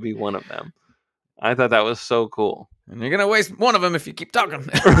going to be one of them." I thought that was so cool. And you're gonna waste one of them if you keep talking.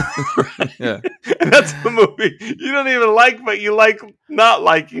 Yeah, And that's the movie you don't even like, but you like not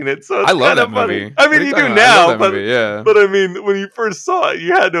liking it. So I it's love kind that of funny. movie. I What are mean, you you talking do about? I love now, that movie. Yeah, but I mean, when you first saw it,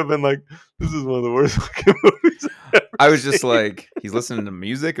 you had to have been like, "This is one of the worst fucking movies I've I ever was just seen." like, he's listening to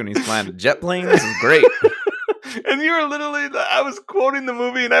music and he's flying a jet plane. This is great. And you were literally, I was quoting the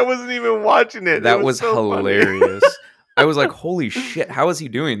movie and I wasn't even watching it. It That was was so funny. hilarious. I was like, holy shit, how is he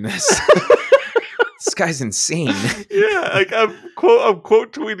doing this? This guy's insane. Yeah, like I'm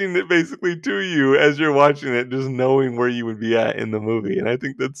quote tweeting it basically to you as you're watching it, just knowing where you would be at in the movie, and I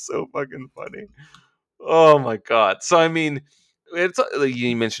think that's so fucking funny. Oh my god! So I mean, it's like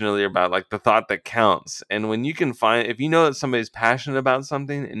you mentioned earlier about like the thought that counts, and when you can find, if you know that somebody's passionate about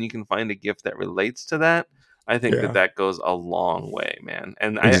something and you can find a gift that relates to that, I think that Yeah. that goes a long way, man.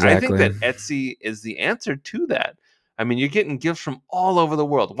 And I think Exactly. that Etsy is the answer to that. I mean, you're getting gifts from all over the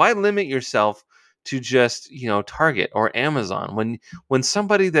world. Why limit yourself to just, Target or Amazon when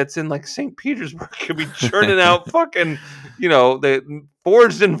somebody that's in like St. Petersburg could be churning out fucking, the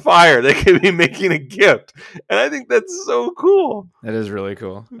forged in fire, they could be making a gift. And I think that's so cool. That is really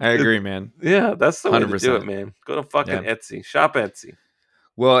cool. I It- agree, man. yeah, that's the way to do it, 100%. man. Go to fucking Yeah. Etsy. Shop Etsy.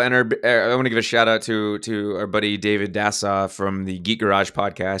 Well, and I want to give a shout out to our buddy David Dassa from the Geek Garage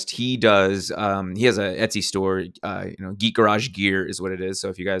podcast. He does he has a Etsy store, Geek Garage Gear is what it is. So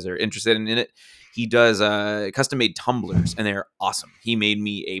if you guys are interested in it, he does custom made tumblers, and they're awesome. He made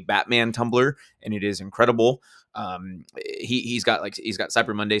me a Batman tumbler, and it is incredible. He's got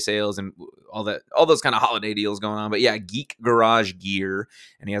Cyber Monday sales and all those kind of holiday deals going on. But yeah, Geek Garage Gear,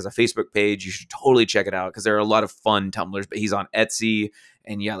 and he has a Facebook page. You should totally check it out because there are a lot of fun tumblers. But he's on Etsy.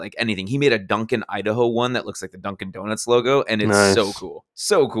 And yeah, like anything. He made a Dunkin' Idaho one that looks like the Dunkin' Donuts logo, and it's so cool.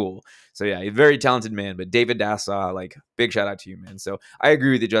 So cool. So yeah, a very talented man. But David Dassa, like, big shout out to you, man. So I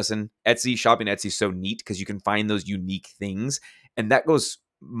agree with you, Justin. Shopping Etsy is so neat because you can find those unique things. And that goes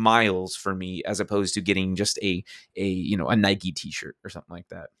miles for me as opposed to getting just a Nike t-shirt or something like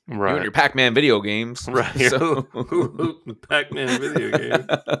that. Right. You and your Pac-Man video games. Right. So Pac-Man video game.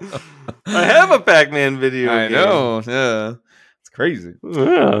 I have a Pac-Man video game. I know. Yeah. Crazy.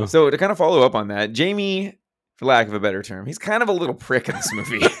 Yeah. So to kind of follow up on that, Jamie, for lack of a better term, he's kind of a little prick in this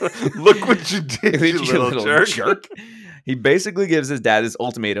movie. Look what you did, you little jerk. He basically gives his dad this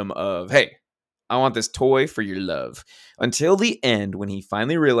ultimatum of, hey, I want this toy for your love. Until the end, when he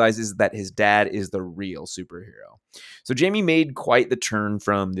finally realizes that his dad is the real superhero. So Jamie made quite the turn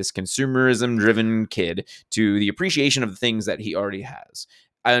from this consumerism-driven kid to the appreciation of the things that he already has.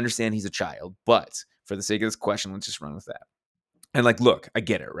 I understand he's a child, but for the sake of this question, let's just run with that. And like, look, I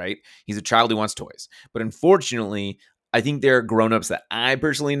get it, right? He's a child who wants toys. But unfortunately, I think there are grown-ups that I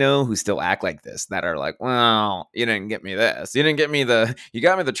personally know who still act like this, that are like, well, you didn't get me this. You got me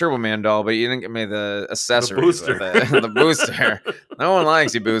the Turbo Man doll, but you didn't get me the accessories. The booster. The booster. No one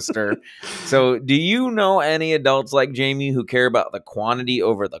likes you, Booster. So do you know any adults like Jamie who care about the quantity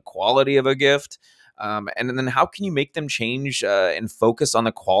over the quality of a gift? And then how can you make them change and focus on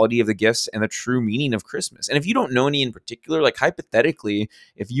the quality of the gifts and the true meaning of Christmas? And if you don't know any in particular, like hypothetically,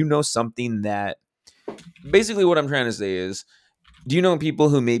 if you know something that basically what I'm trying to say is, do you know people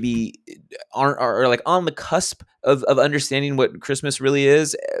who maybe are like on the cusp of understanding what Christmas really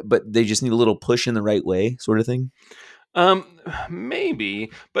is, but they just need a little push in the right way, sort of thing?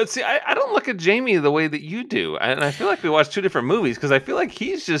 Maybe, but see, I don't look at Jamie the way that you do, and I feel like we watched two different movies because I feel like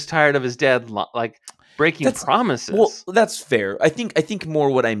he's just tired of his dad like breaking promises. Well, that's fair. I think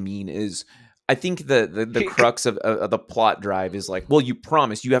more what I mean is, I think the crux of the plot drive is like, well, you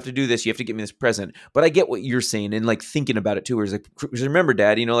promised you have to do this, you have to get me this present. But I get what you're saying, and like thinking about it too, where it's like, remember,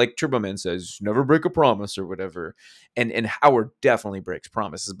 Dad, like Turbo Man says, never break a promise or whatever. And Howard definitely breaks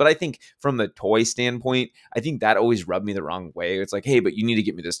promises. But I think from the toy standpoint, I think that always rubbed me the wrong way. It's like, hey, but you need to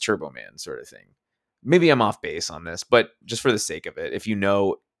get me this Turbo Man sort of thing. Maybe I'm off base on this, but just for the sake of it, do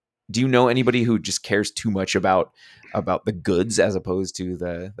you know anybody who just cares too much about the goods as opposed to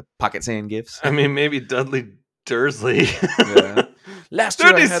the pocket sand gifts? I mean, maybe Dudley Dursley. Yeah. Last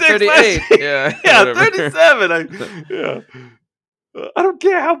year I had 38. Yeah, yeah, 37. I don't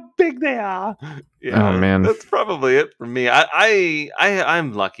care how big they are. Yeah, oh man, that's probably it for me.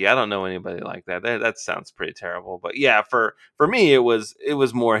 I'm lucky. I don't know anybody like that. That sounds pretty terrible. But yeah, for me, it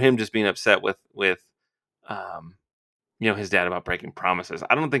was more him just being upset with his dad about breaking promises.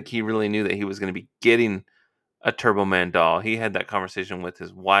 I don't think he really knew that he was going to be getting a Turbo Man doll. He had that conversation with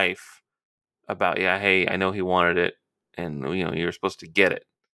his wife about, hey, I know he wanted it, and you were supposed to get it.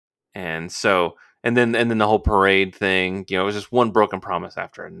 And so, and then the whole parade thing, it was just one broken promise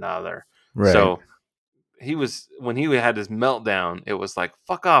after another. right. So when he had his meltdown, it was like,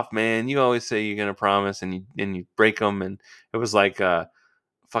 fuck off, man. You always say you're going to promise and you break them. And it was like a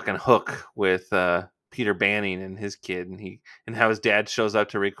fucking Hook with Peter Banning and his kid, and how his dad shows up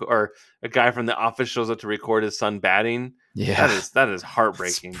to record, or a guy from The Office shows up to record his son batting. Yeah, that is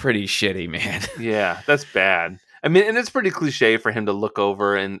heartbreaking. It's pretty shitty, man. Yeah, that's bad. I mean, and it's pretty cliche for him to look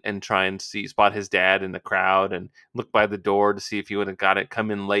over and try and spot his dad in the crowd and look by the door to see if he would have got it,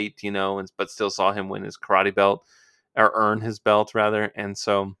 come in late, but still saw him win his karate belt, or earn his belt rather. And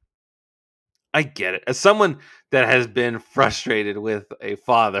so I get it. As someone that has been frustrated with a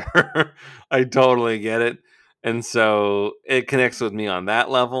father, I totally get it. And so it connects with me on that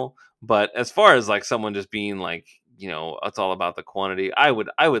level. But as far as like someone just being like, it's all about the quantity. I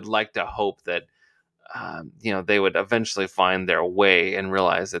would like to hope that they would eventually find their way and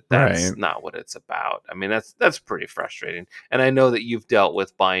realize that that's Right. not what it's about. I mean, that's pretty frustrating. And I know that you've dealt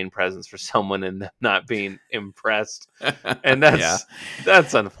with buying presents for someone and them not being impressed, and Yeah.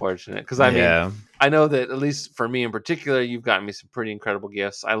 that's unfortunate. Because I mean, Yeah. I know that at least for me in particular, you've gotten me some pretty incredible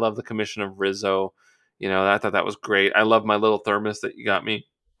gifts. I love the commission of Rizzo. I thought that was great. I love my little thermos that you got me.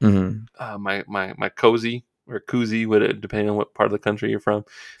 Mhm. My cozy or koozie, depending on what part of the country you're from.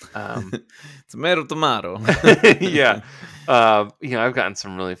 Tomato. Yeah. I've gotten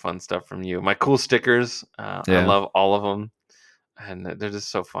some really fun stuff from you. My cool stickers, I Yeah. love all of them, and they're just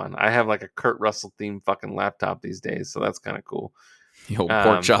so fun. I have like a Kurt Russell themed fucking laptop these days, so that's kind of cool. The old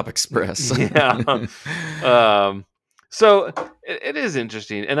Pork Chop Express. Yeah. So it is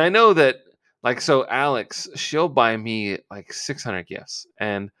interesting, and I know that so Alex, she'll buy me like 600 gifts,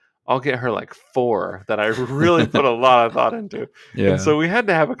 and I'll get her like 4 that I really put a lot of thought into. And Yeah. so we had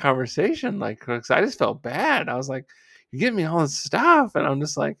to have a conversation, because I just felt bad. I was like, "You give me all this stuff," and I'm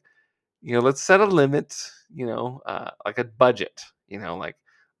just like, let's set a limit, like a budget, like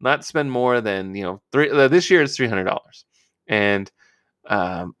not spend more than this year is $300, and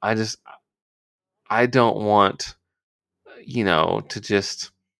I don't want, to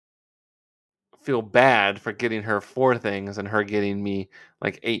just feel bad for getting her 4 things and her getting me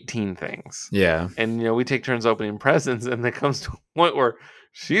like 18 things. Yeah. And we take turns opening presents, and it comes to a point where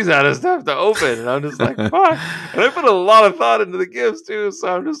she's out of stuff to open, and I'm just like, fuck. And I put a lot of thought into the gifts too,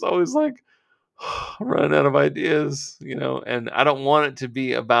 so I'm just always like, I'm running out of ideas, and I don't want it to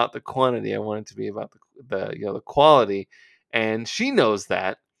be about the quantity. I want it to be about the quality, and she knows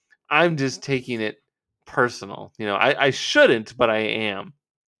that. I'm just taking it personal. I shouldn't, but I am.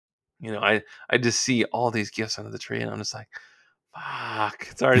 I just see all these gifts under the tree, and I'm just like, fuck,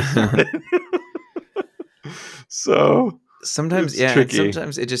 it's already started. So Sometimes, it's yeah, and tricky.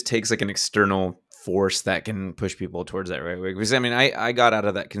 sometimes it just takes like an external force that can push people towards that right way. Because I mean, I got out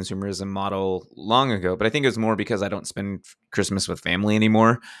of that consumerism model long ago, but I think it was more because I don't spend Christmas with family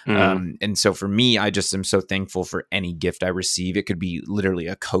anymore. And so for me, I just am so thankful for any gift I receive. It could be literally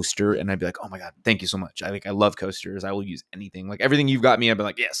a coaster, and I'd be like, oh my God, thank you so much. I love coasters. I will use anything. Like everything you've got me, I'd be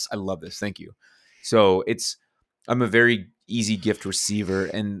like, yes, I love this. Thank you. So I'm a very easy gift receiver,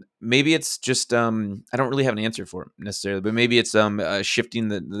 and maybe it's just I don't really have an answer for it necessarily, but maybe it's shifting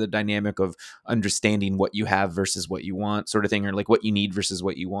the dynamic of understanding what you have versus what you want, sort of thing, or like what you need versus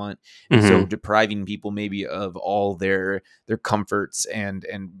what you want. And so depriving people maybe of all their comforts and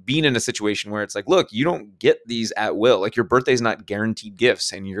being in a situation where it's like, look, you don't get these at will. Like your birthday's not guaranteed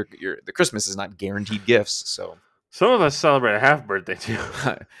gifts, and your the Christmas is not guaranteed gifts. So some of us celebrate a half birthday too.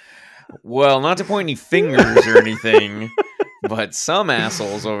 Well, not to point any fingers or anything, but some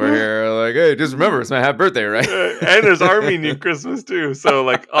assholes over here are like, "Hey, just remember, it's my half birthday, right?" And there's Armenian Christmas too. So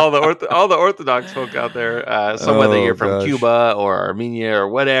like all the Orthodox folk out there, so whether Oh you're from gosh. Cuba or Armenia or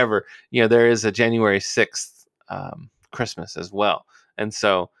whatever, there is a January 6th Christmas as well. And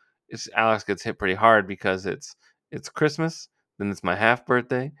so Alex gets hit pretty hard because it's Christmas, then it's my half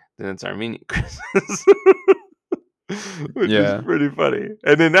birthday, then it's Armenian Christmas. Which is Yeah. pretty funny.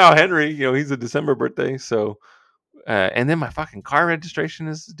 And then now Henry, he's a December birthday, so and then my fucking car registration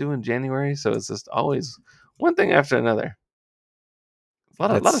is due in January, so it's just always one thing after another. A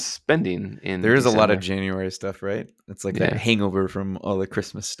lot of spending in There is a lot of December. January stuff, right? It's like Yeah. a hangover from all the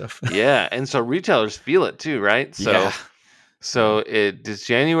Christmas stuff. Yeah, and so retailers feel it too, right? Yeah. So it does.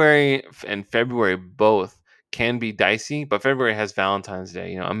 January and February both can be dicey, but February has Valentine's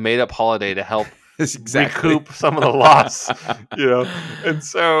Day, a made up holiday to help Exactly. recoup some of the loss, and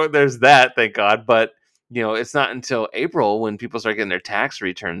so there's that, thank God. But it's not until April when people start getting their tax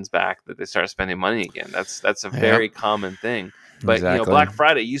returns back that they start spending money again. That's a very common thing. But Exactly. Black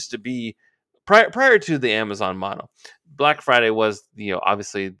Friday used to be prior to the Amazon model. Black Friday was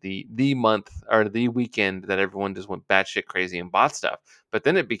obviously the month or the weekend that everyone just went batshit crazy and bought stuff. But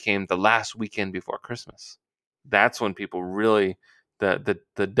then it became the last weekend before Christmas. That's when people really the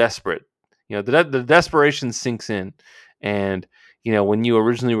desperate, the desperation sinks in. And when you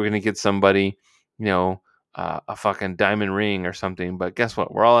originally were going to get somebody, a fucking diamond ring or something, but guess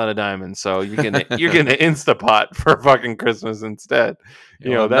what? We're all out of diamonds, so you're getting an Instapot for fucking Christmas instead.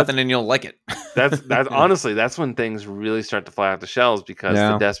 You'll have That's nothing and you'll like it. that's honestly, that's when things really start to fly off the shelves because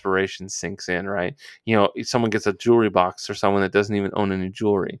the desperation sinks in, right? If someone gets a jewelry box for someone that doesn't even own any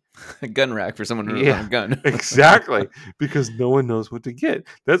jewelry. A gun rack for someone who doesn't own a gun. Exactly, because no one knows what to get.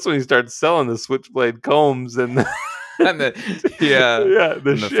 That's when you start selling the switchblade combs and the and the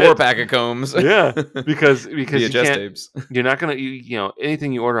the 4-pack of combs. Yeah, because VHS tapes. You're not gonna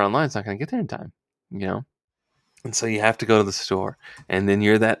anything you order online is not gonna get there in time. And so you have to go to the store, and then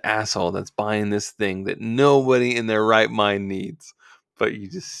you're that asshole that's buying this thing that nobody in their right mind needs. But you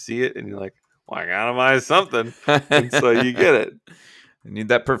just see it, and you're like, well, I gotta buy something. And so you get it. I need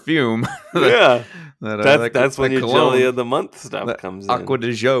that perfume. Yeah. That's when that your jelly cologne. of the month stuff That comes Aqua in.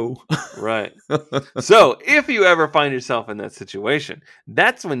 de Jo. Right. So if you ever find yourself in that situation,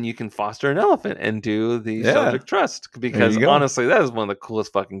 that's when you can foster an elephant and do the Yeah. Celtic Trust. There Because you go. honestly, that is one of the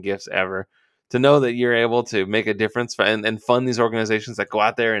coolest fucking gifts ever. To know that you're able to make a difference and fund these organizations that go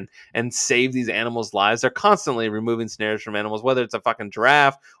out there and save these animals' lives. They're constantly removing snares from animals, whether it's a fucking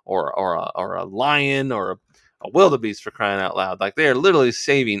giraffe or a lion or a wildebeest, for crying out loud. Like, they are literally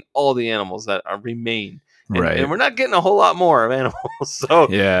saving all the animals that remain. And Right. we're not getting a whole lot more of animals. So,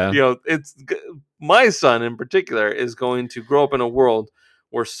 Yeah. it's my son in particular is going to grow up in a world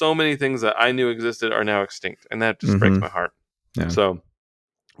where so many things that I knew existed are now extinct, and that just breaks my heart. Yeah. So,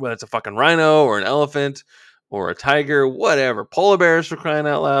 whether it's a fucking rhino or an elephant or a tiger, whatever, polar bears, for crying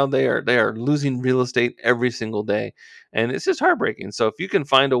out loud, they are losing real estate every single day, and it's just heartbreaking. So if you can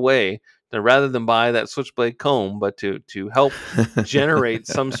find a way to, rather than buy that switchblade comb, but to help generate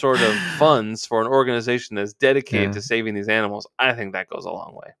some sort of funds for an organization that's dedicated to saving these animals, I think that goes a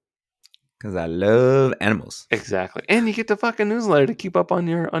long way. Because I love animals. Exactly, and you get the fucking newsletter to keep up on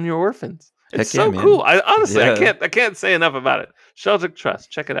your orphans. It's Heck yeah, so man. cool. I honestly, Yeah. I can't say enough about it. Celtic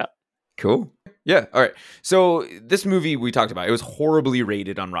Trust, check it out. Cool. Yeah. All right. So this movie we talked about, it was horribly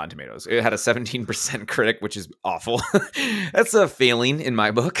rated on Rotten Tomatoes. It had a 17% critic, which is awful. That's a failing in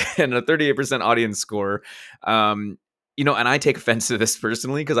my book, and a 38% audience score. And I take offense to this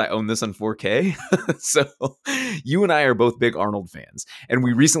personally because I own this on 4K. So you and I are both big Arnold fans, and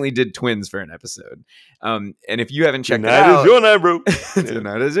we recently did Twins for an episode. And if you haven't checked it out, Tonight is your night, bro.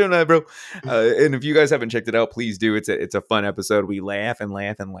 Tonight is your night, bro. And if you guys haven't checked it out, please do. It's a fun episode. We laugh and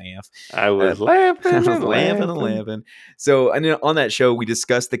laugh and laugh. I was laughing and laughing and laughing. So, and on that show, we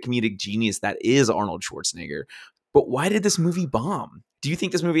discussed the comedic genius that is Arnold Schwarzenegger. But why did this movie bomb? Do you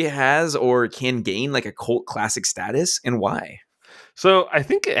think this movie has or can gain like a cult classic status, and why? So I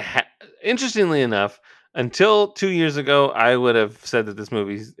think interestingly enough, until 2 years ago, I would have said that this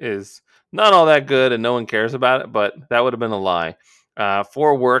movie is not all that good and no one cares about it, but that would have been a lie.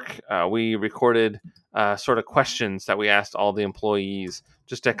 For work, we recorded sort of questions that we asked all the employees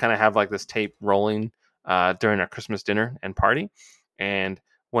just to kind of have like this tape rolling during our Christmas dinner and party. And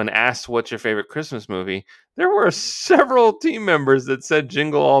when asked what's your favorite Christmas movie, there were several team members that said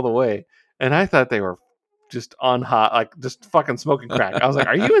Jingle All the Way. And I thought they were just on hot, like just fucking smoking crack. I was like,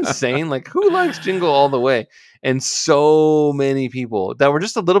 are you insane? Like, who likes Jingle All the Way? And so many people that were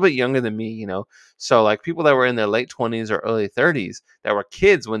just a little bit younger than me, So like people that were in their late 20s or early 30s that were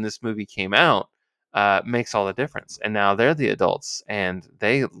kids when this movie came out, makes all the difference. And now they're the adults and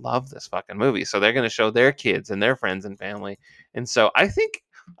they love this fucking movie. So they're going to show their kids and their friends and family. And so I think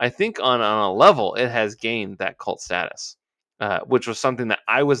on a level it has gained that cult status. Which was something that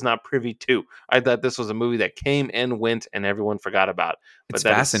I was not privy to. I thought this was a movie that came and went and everyone forgot about. But It's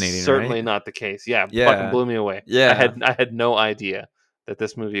that is fascinating, certainly right? not the case. Yeah, fucking Yeah. blew me away. Yeah. I had no idea that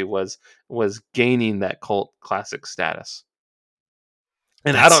this movie was gaining that cult classic status.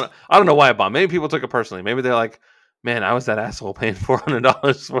 And I don't know why it bombed. Maybe people took it personally. Maybe they're like, man, I was that asshole paying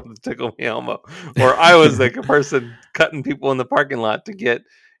 $400 for the Tickle Me Elmo, or I was like a person cutting people in the parking lot to get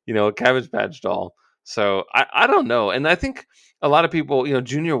a Cabbage Patch doll. So I don't know, and I think a lot of people,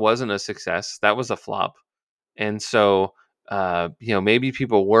 Junior wasn't a success. That was a flop, and so maybe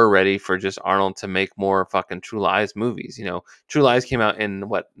people were ready for just Arnold to make more fucking True Lies movies. True Lies came out in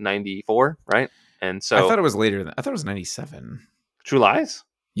what, 94, right? And I so thought it was later than I thought it was 97. True Lies.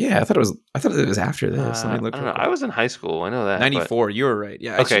 Yeah, I thought it was after this. Let me look I don't real know. quick. I was in high school. I know that. 94. You were right.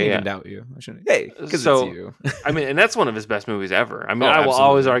 Yeah, I shouldn't even doubt you. I shouldn't. Hey, because it's you. I mean, and that's one of his best movies ever. I mean, Oh, I will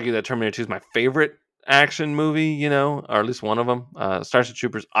always absolutely. argue that Terminator 2 is my favorite action movie, or at least one of them. Starship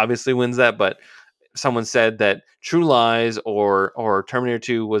Troopers obviously wins that, but someone said that True Lies or Terminator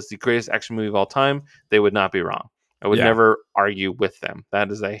 2 was the greatest action movie of all time, they would not be wrong. I would Yeah. never argue with them.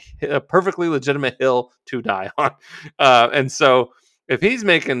 That is a perfectly legitimate hill to die on. And so if he's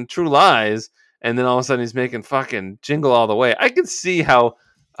making True Lies and then all of a sudden he's making fucking Jingle All the Way, I can see how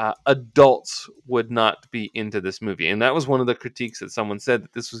adults would not be into this movie. And that was one of the critiques that someone said,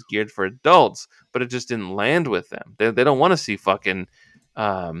 that this was geared for adults, but it just didn't land with them. They don't want to see fucking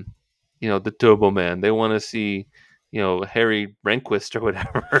the Turbo Man. They want to see Harry Rehnquist or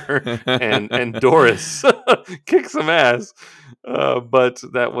whatever and Doris kick some ass, but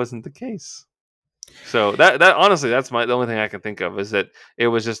that wasn't the case. So that honestly, that's the only thing I can think of, is that it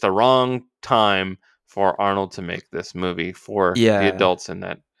was just the wrong time for Arnold to make this movie for the Yeah. adults in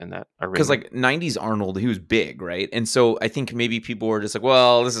that arena. Because like 90s Arnold, he was big, right? And so I think maybe people were just like,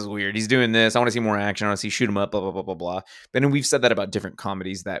 well, this is weird. He's doing this. I want to see more action. I want to see shoot him up, blah, blah, blah, blah, blah. But then we've said that about different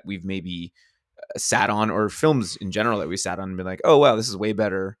comedies that we've maybe sat on, or films in general that we sat on and been like, oh, wow, this is way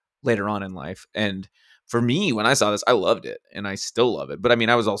better later on in life. And for me, when I saw this, I loved it and I still love it. But I mean,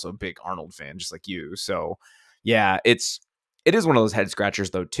 I was also a big Arnold fan, just like you. So yeah, it is one of those head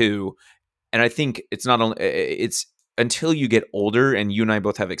scratchers though, too. And I think it's not only, it's until you get older and you and I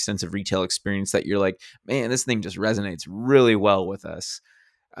both have extensive retail experience that you're like, man, this thing just resonates really well with us.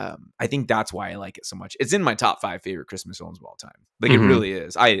 I think that's why I like it so much. It's in my top 5 favorite Christmas films of all time. Like, it really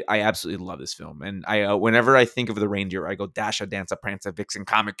is. I absolutely love this film. And I whenever I think of the reindeer, I go Dasher, Dancer, Prancer, Vixen,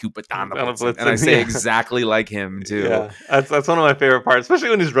 Comet, Cupid, Donner, Blitzen. And I say exactly like him too. Yeah, that's one of my favorite parts,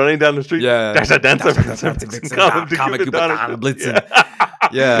 especially when he's running down the street. Yeah, Dasher, Dancer, Prancer, Vixen, Comet, Cupid, Donner, Blitzen.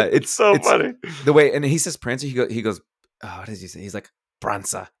 Yeah, it's so funny. The way, and he says Prancer, he goes, oh, what does he say? He's like,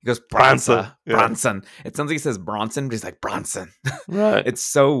 Bronza. He goes, Bronza. Bronson. It sounds like he says Bronson, but he's like, Bronson. Right. It's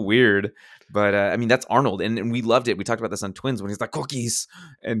so weird. But I mean, that's Arnold. And we loved it. We talked about this on Twins when he's like, cookies.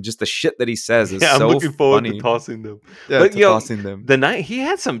 And just the shit that he says is so funny. I'm looking forward to tossing them. Yeah, but, tossing them. He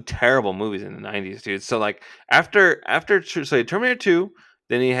had some terrible movies in the 90s, dude. So like after Terminator 2,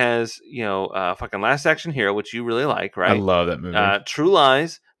 then he has, fucking Last Action Hero, which you really like, right? I love that movie. True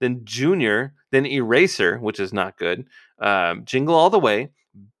Lies, then Junior, then Eraser, which is not good. Jingle All the Way,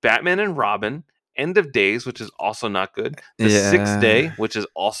 Batman and Robin, End of Days, which is also not good. The Sixth Day, which is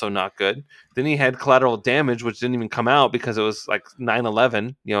also not good. Then he had Collateral Damage, which didn't even come out because it was like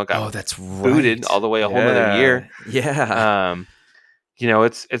 9/11. Got that's booted all the way a whole other year. Yeah.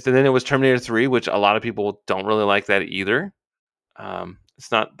 It's then it was Terminator 3, which a lot of people don't really like that either.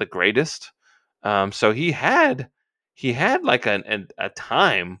 It's not the greatest. So he had like a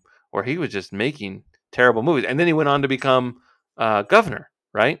time where he was just making terrible movies, and then he went on to become governor,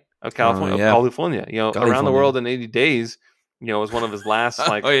 right, of California. Around the World in 80 Days, was one of his last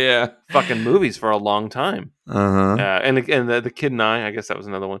like fucking movies for a long time. And the Kid and I guess that was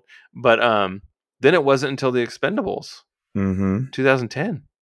another one. But then it wasn't until The Expendables, 2010.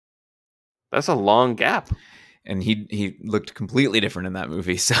 That's a long gap. And he looked completely different in that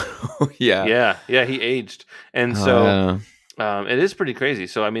movie. So yeah, he aged, and so it is pretty crazy.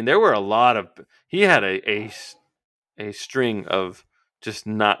 So I mean, there were a lot of he had a string of just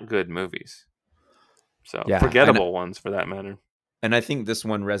not good movies. So forgettable ones for that matter. And I think this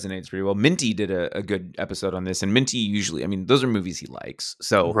one resonates pretty well. Minty did a good episode on this, and Minty usually, I mean, those are movies he likes.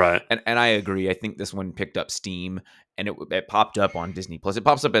 So right, and I agree. I think this one picked up steam, and it popped up on Disney Plus. It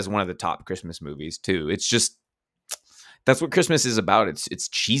pops up as one of the top Christmas movies too. It's just, that's what Christmas is about. It's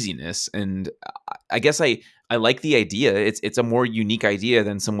cheesiness, and I guess I like the idea. It's a more unique idea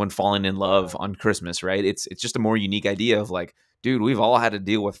than someone falling in love on Christmas, right? It's just a more unique idea of like, dude, we've all had to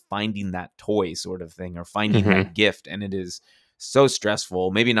deal with finding that toy sort of thing, or finding that gift, and it is so stressful.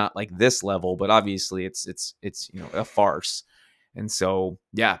 Maybe not like this level, but obviously it's a farce. And so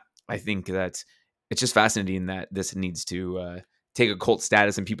yeah, I think that it's just fascinating that this needs to take a cult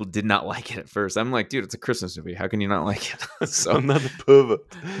status, and people did not like it at first. I'm like, dude, it's a Christmas movie. How can you not like it? So I'm not a pervert.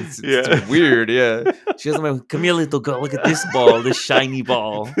 It's weird. Yeah. She doesn't like, come here, little girl. Look at this ball, this shiny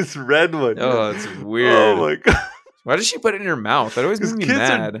ball. This red one. Oh, it's weird. Oh my God. Why does she put it in her mouth? That always makes me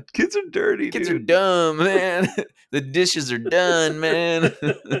mad. Kids are dirty. Kids are dumb, man. The dishes are done, man.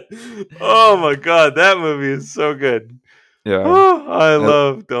 Oh my God. That movie is so good. Yeah.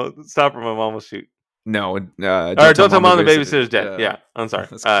 Oh, Don't Stop or My Mom Will Shoot. No, don't tell Mom the babysitter's dead. Yeah, I'm sorry.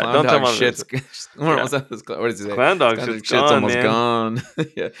 Don't tell Mom shit's. What does it say? Clown dog shit's almost gone.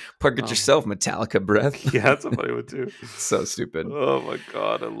 Yeah, park it yourself, Metallica breath. Yeah, that's a funny one too. So stupid. Oh my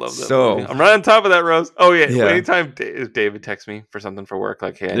God, I love that movie. I'm right on top of that, Rose. Oh yeah. Anytime David texts me for something for work,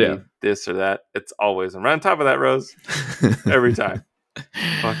 like, hey, I need this or that, it's always, I'm right on top of that, Rose. Every time.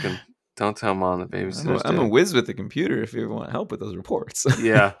 Fucking don't tell Mom the babysitter's dead. I'm a whiz with the computer if you ever want help with those reports.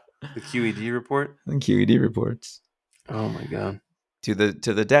 Yeah. The QED report? The QED reports. Oh my God. To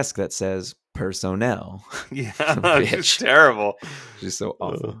the desk that says personnel. Yeah. It's terrible. Just so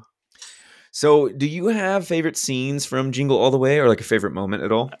awful. So do you have favorite scenes from Jingle All the Way, or like a favorite moment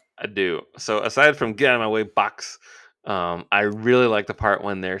at all? I do. So aside from Get Out of My Way box, I really like the part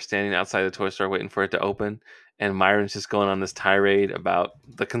when they're standing outside the toy store waiting for it to open, and Myron's just going on this tirade about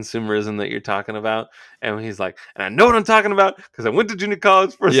the consumerism that you're talking about. And he's like, and I know what I'm talking about because I went to junior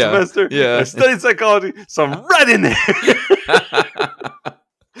college for a semester. Yeah. I studied psychology, so I'm right in there.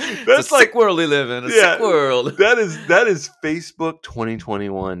 That's like sick world we live in. Sick world. That is Facebook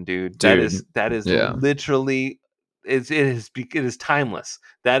 2021, dude. That is literally it is timeless.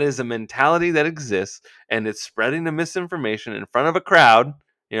 That is a mentality that exists, and it's spreading the misinformation in front of a crowd,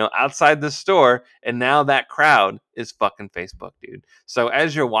 outside the store, and now that crowd is fucking Facebook, dude. So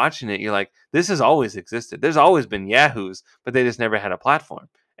as you're watching it, you're like, this has always existed. There's always been Yahoos, but they just never had a platform.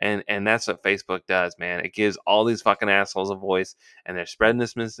 And that's what Facebook does, man. It gives all these fucking assholes a voice, and they're spreading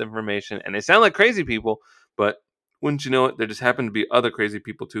this misinformation, and they sound like crazy people, but wouldn't you know it, there just happen to be other crazy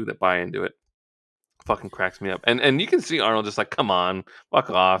people too that buy into it. Fucking cracks me up. And you can see Arnold just like, come on,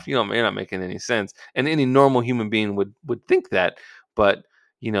 fuck off. You're not making any sense. And any normal human being would think that. But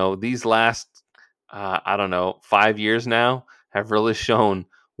these last I don't know, 5 years now have really shown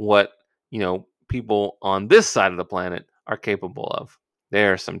what people on this side of the planet are capable of.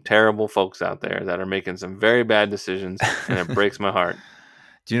 There are some terrible folks out there that are making some very bad decisions, and it breaks my heart.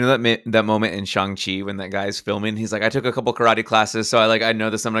 Do you know that moment in Shang-Chi when that guy's filming? He's like, I took a couple karate classes, so I know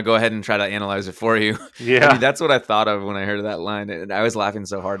this. I'm going to go ahead and try to analyze it for you. Yeah. I mean, that's what I thought of when I heard that line. And I was laughing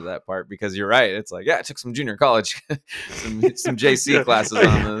so hard at that part because you're right. It's like, yeah, I took some junior college, some JC classes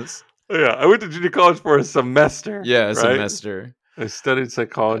on this. Yeah, I went to junior college for a semester. Yeah, a right? semester. I studied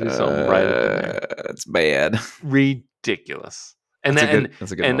psychology, so I'm right up in there. That's bad. Ridiculous. And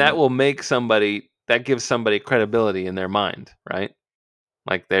that's a good moment. That will make that gives somebody credibility in their mind, right?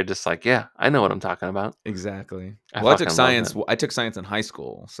 Like they're just like, yeah, I know what I'm talking about. Exactly. I took science. I took science in high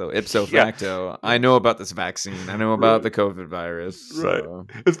school, so ipso facto, I know about this vaccine. I know about the COVID virus. So.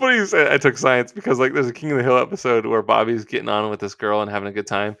 Right. It's funny you say I took science because there's a King of the Hill episode where Bobby's getting on with this girl and having a good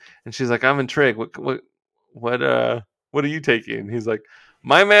time, and she's like, "I'm intrigued. What are you taking?" He's like,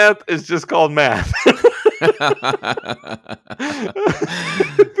 "My math is just called math." I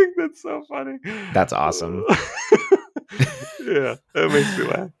think that's so funny. That's awesome. Yeah, that makes me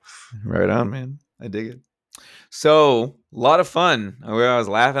laugh. Right on, man. I dig it. So, a lot of fun. I was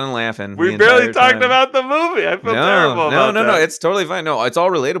laughing and laughing. We barely talked about the movie. I feel terrible about that. No. It's totally fine. No, it's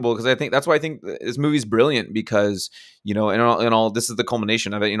all relatable because that's why I think this movie's brilliant because, and all, this is the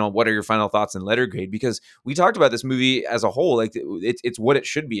culmination of it. What are your final thoughts in letter grade? Because we talked about this movie as a whole. Like, it's what it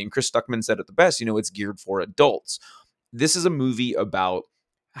should be. And Chris Stuckman said it the best. It's geared for adults. This is a movie about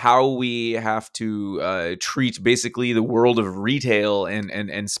how we have to treat basically the world of retail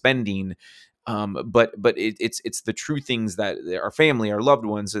and spending. But it's the true things that our family, our loved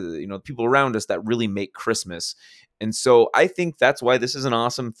ones, people around us that really make Christmas. And so I think that's why this is an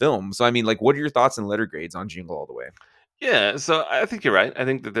awesome film. So I mean, what are your thoughts and letter grades on Jingle All the Way? Yeah, so I think you're right. I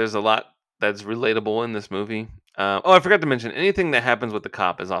think that there's a lot that's relatable in this movie. I forgot to mention anything that happens with the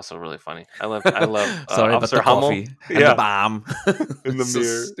cop is also really funny. I love Sorry, Officer the Hummel. Coffee and the bomb in the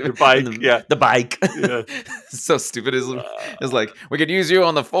mirror, your bike, the bike. Yeah, so stupid. It's like we could use you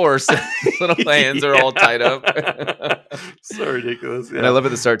on the force. Little hands are all tied up. So ridiculous. Yeah. And I love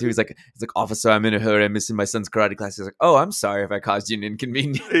at the start too. He's like, "Officer, I'm in a hurry. I'm missing my son's karate class." He's like, "Oh, I'm sorry if I caused you an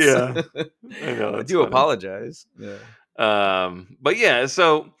inconvenience." Yeah, I know. I do funny. Apologize. Yeah. But yeah,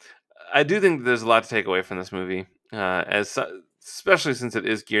 so I do think there's a lot to take away from this movie, especially since it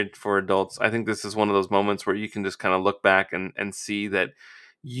is geared for adults. I think this is one of those moments where you can just kind of look back and see that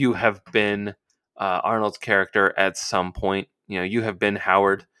you have been Arnold's character at some point. You have been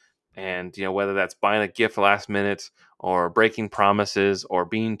Howard, and whether that's buying a gift last minute, or breaking promises, or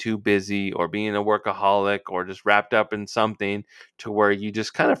being too busy, or being a workaholic, or just wrapped up in something to where you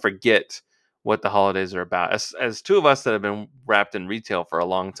just kind of forget what the holidays are about. As two of us that have been wrapped in retail for a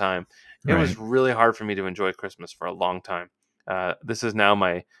long time, it was really hard for me to enjoy Christmas for a long time. This is now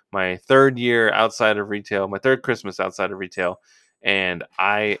my third year outside of retail, my third Christmas outside of retail, and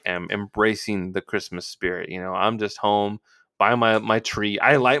I am embracing the Christmas spirit. I'm just home by my tree.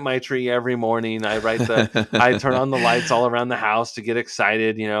 I light my tree every morning. I turn on the lights all around the house to get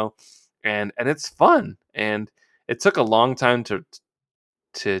excited, and it's fun. And it took a long time to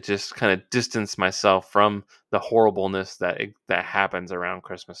just kind of distance myself from the horribleness that happens around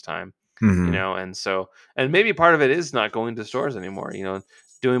Christmas time, and maybe part of it is not going to stores anymore,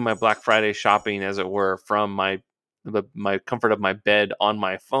 doing my Black Friday shopping, as it were, from my comfort of my bed on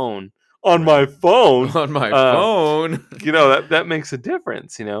my phone, that makes a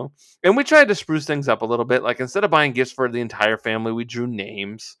difference, and we tried to spruce things up a little bit. Like, instead of buying gifts for the entire family, we drew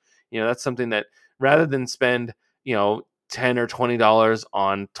names. That's something that, rather than spend, $10 or $20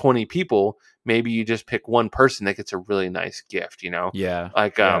 on 20 people, maybe you just pick one person that gets a really nice gift, Yeah.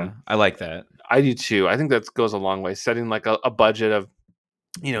 I like that. I do too. I think that goes a long way, setting like a budget of,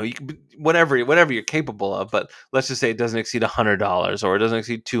 you can, whatever you're capable of, but let's just say it doesn't exceed $100, or it doesn't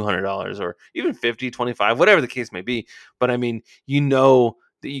exceed $200, or even 50, 25, whatever the case may be. But I mean,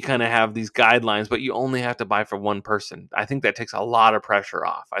 that you kind of have these guidelines, but you only have to buy for one person. I think that takes a lot of pressure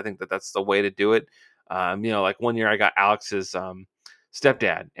off. I think that that's the way to do it. Like one year I got Alex's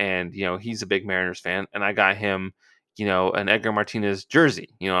stepdad, and he's a big Mariners fan, and I got him an Edgar Martinez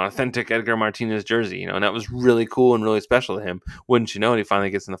jersey, an authentic Edgar Martinez jersey, and that was really cool and really special to him. Wouldn't you know? And he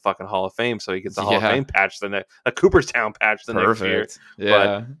finally gets in the fucking Hall of Fame, so he gets a Hall of Fame patch a Cooperstown patch the next year.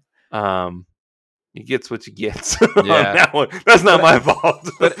 Yeah. But he gets what you get. Yeah, that one. That's not my fault.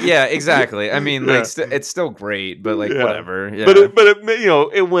 But yeah, exactly. I mean, it's still great, but whatever. Yeah. But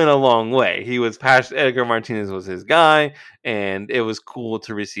it went a long way. He was passionate. Edgar Martinez was his guy, and it was cool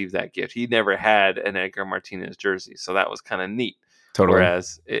to receive that gift. He never had an Edgar Martinez jersey, so that was kind of neat. Totally.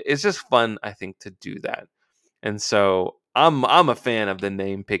 Whereas it's just fun, I think, to do that. And so I'm a fan of the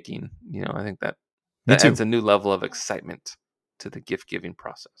name picking. I think that adds a new level of excitement to the gift giving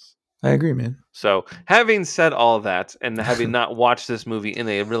process. I agree, man. So having said all that, and having not watched this movie in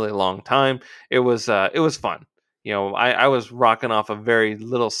a really long time, it was fun. I was rocking off a very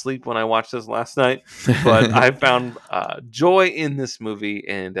little sleep when I watched this last night, but I found joy in this movie,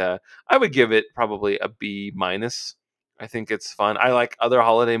 and I would give it probably a B-. I think it's fun. I like other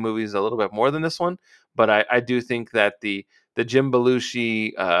holiday movies a little bit more than this one, but I do think that the Jim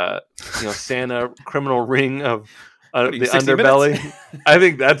Belushi, Santa criminal ring of the underbelly. I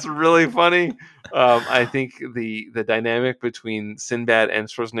think that's really funny. I think the dynamic between Sinbad and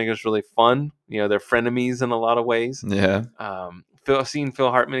Schwarzenegger is really fun. They're frenemies in a lot of ways. Yeah. Seeing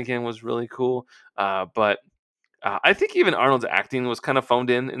Phil Hartman again was really cool. But I think even Arnold's acting was kind of phoned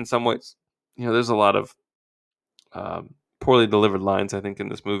in some ways. There's a lot of poorly delivered lines, I think, in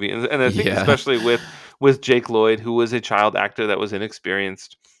this movie, and I think especially with Jake Lloyd, who was a child actor that was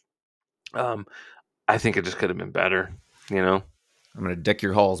inexperienced. I think it just could have been better, I'm going to deck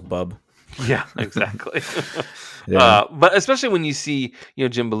your halls, bub. Yeah, exactly. But especially when you see,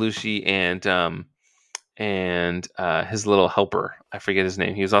 Jim Belushi and his little helper. I forget his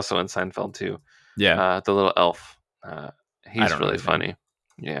name. He was also in Seinfeld too. Yeah. The little elf. He's really funny.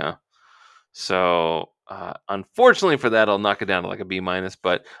 Yeah. So unfortunately for that, I'll knock it down to like a B-.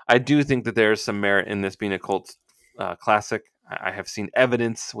 But I do think that there's some merit in this being a cult classic. I have seen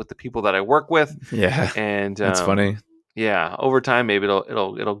evidence with the people that I work with. Yeah, and that's funny. Yeah, over time maybe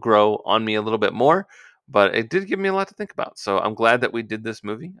it'll grow on me a little bit more, but it did give me a lot to think about. So I'm glad that we did this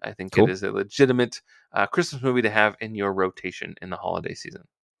movie. I think It is a legitimate Christmas movie to have in your rotation in the holiday season.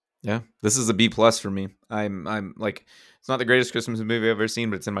 Yeah, this is a B+ for me. I'm like, it's not the greatest Christmas movie I've ever seen,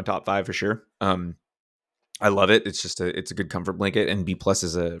 but it's in my top 5 for sure. I love it. It's just it's a good comfort blanket, and B+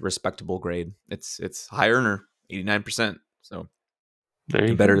 is a respectable grade. It's high earner, 89%. So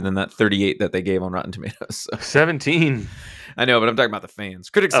better than that 38 that they gave on Rotten Tomatoes. So. 17. I know, but I'm talking about the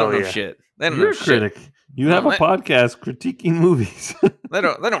fans. Critics don't know shit. They don't You're know a critic. Shit. You have a podcast critiquing movies. They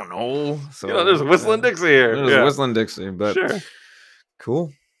don't know. So there's Whistling Dixie here. There's Whistling Dixie, but sure.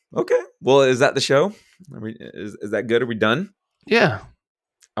 Cool. Okay. Well, is that the show? Is that good? Are we done? Yeah.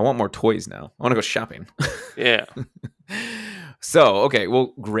 I want more toys now. I want to go shopping. Yeah. So, okay,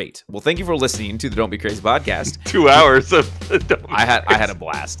 well, great. Well, thank you for listening to the Don't Be Crazy podcast. 2 hours of I had a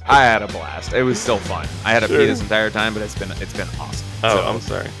blast. It was so fun. I had to pee this entire time, but it's been awesome. Oh, so, I'm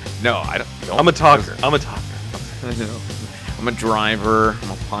sorry. No, I don't. I'm a talker. I know. I'm a driver.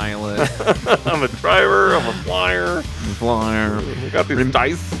 I'm a pilot. I'm a driver. I'm a flyer. We got these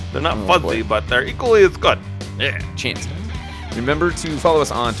dice. They're not fuzzy, but they're equally as good. Yeah, chance. Remember to follow us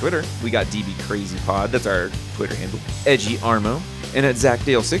on Twitter. We got DB Crazy Pod. That's our Twitter handle. Edgy Armo. And at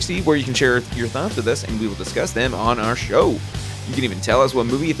ZachDale60, where you can share your thoughts with us, and we will discuss them on our show. You can even tell us what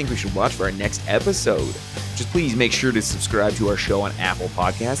movie you think we should watch for our next episode. Just please make sure to subscribe to our show on Apple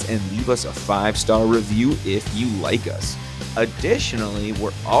Podcasts and leave us a 5-star review if you like us. Additionally,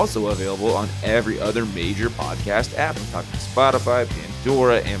 we're also available on every other major podcast app. I'm talking Spotify,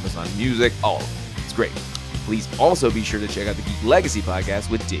 Pandora, Amazon Music, all of them. It's great. Please also be sure to check out the Geek Legacy podcast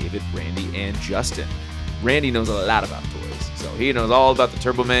with David, Randy, and Justin. Randy knows a lot about toys, so he knows all about the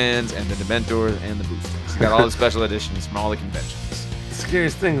Turbomans and the Dementors and the boosters. He's got all the special editions from all the conventions. The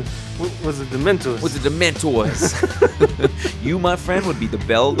scariest thing was the Dementors. You, my friend, would be the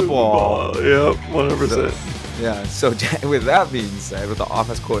belle of the ball. Yep, 100%. So with that being said, with the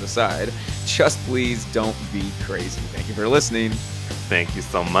office quote aside, just please don't be crazy. Thank you for listening. Thank you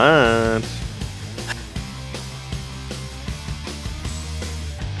so much.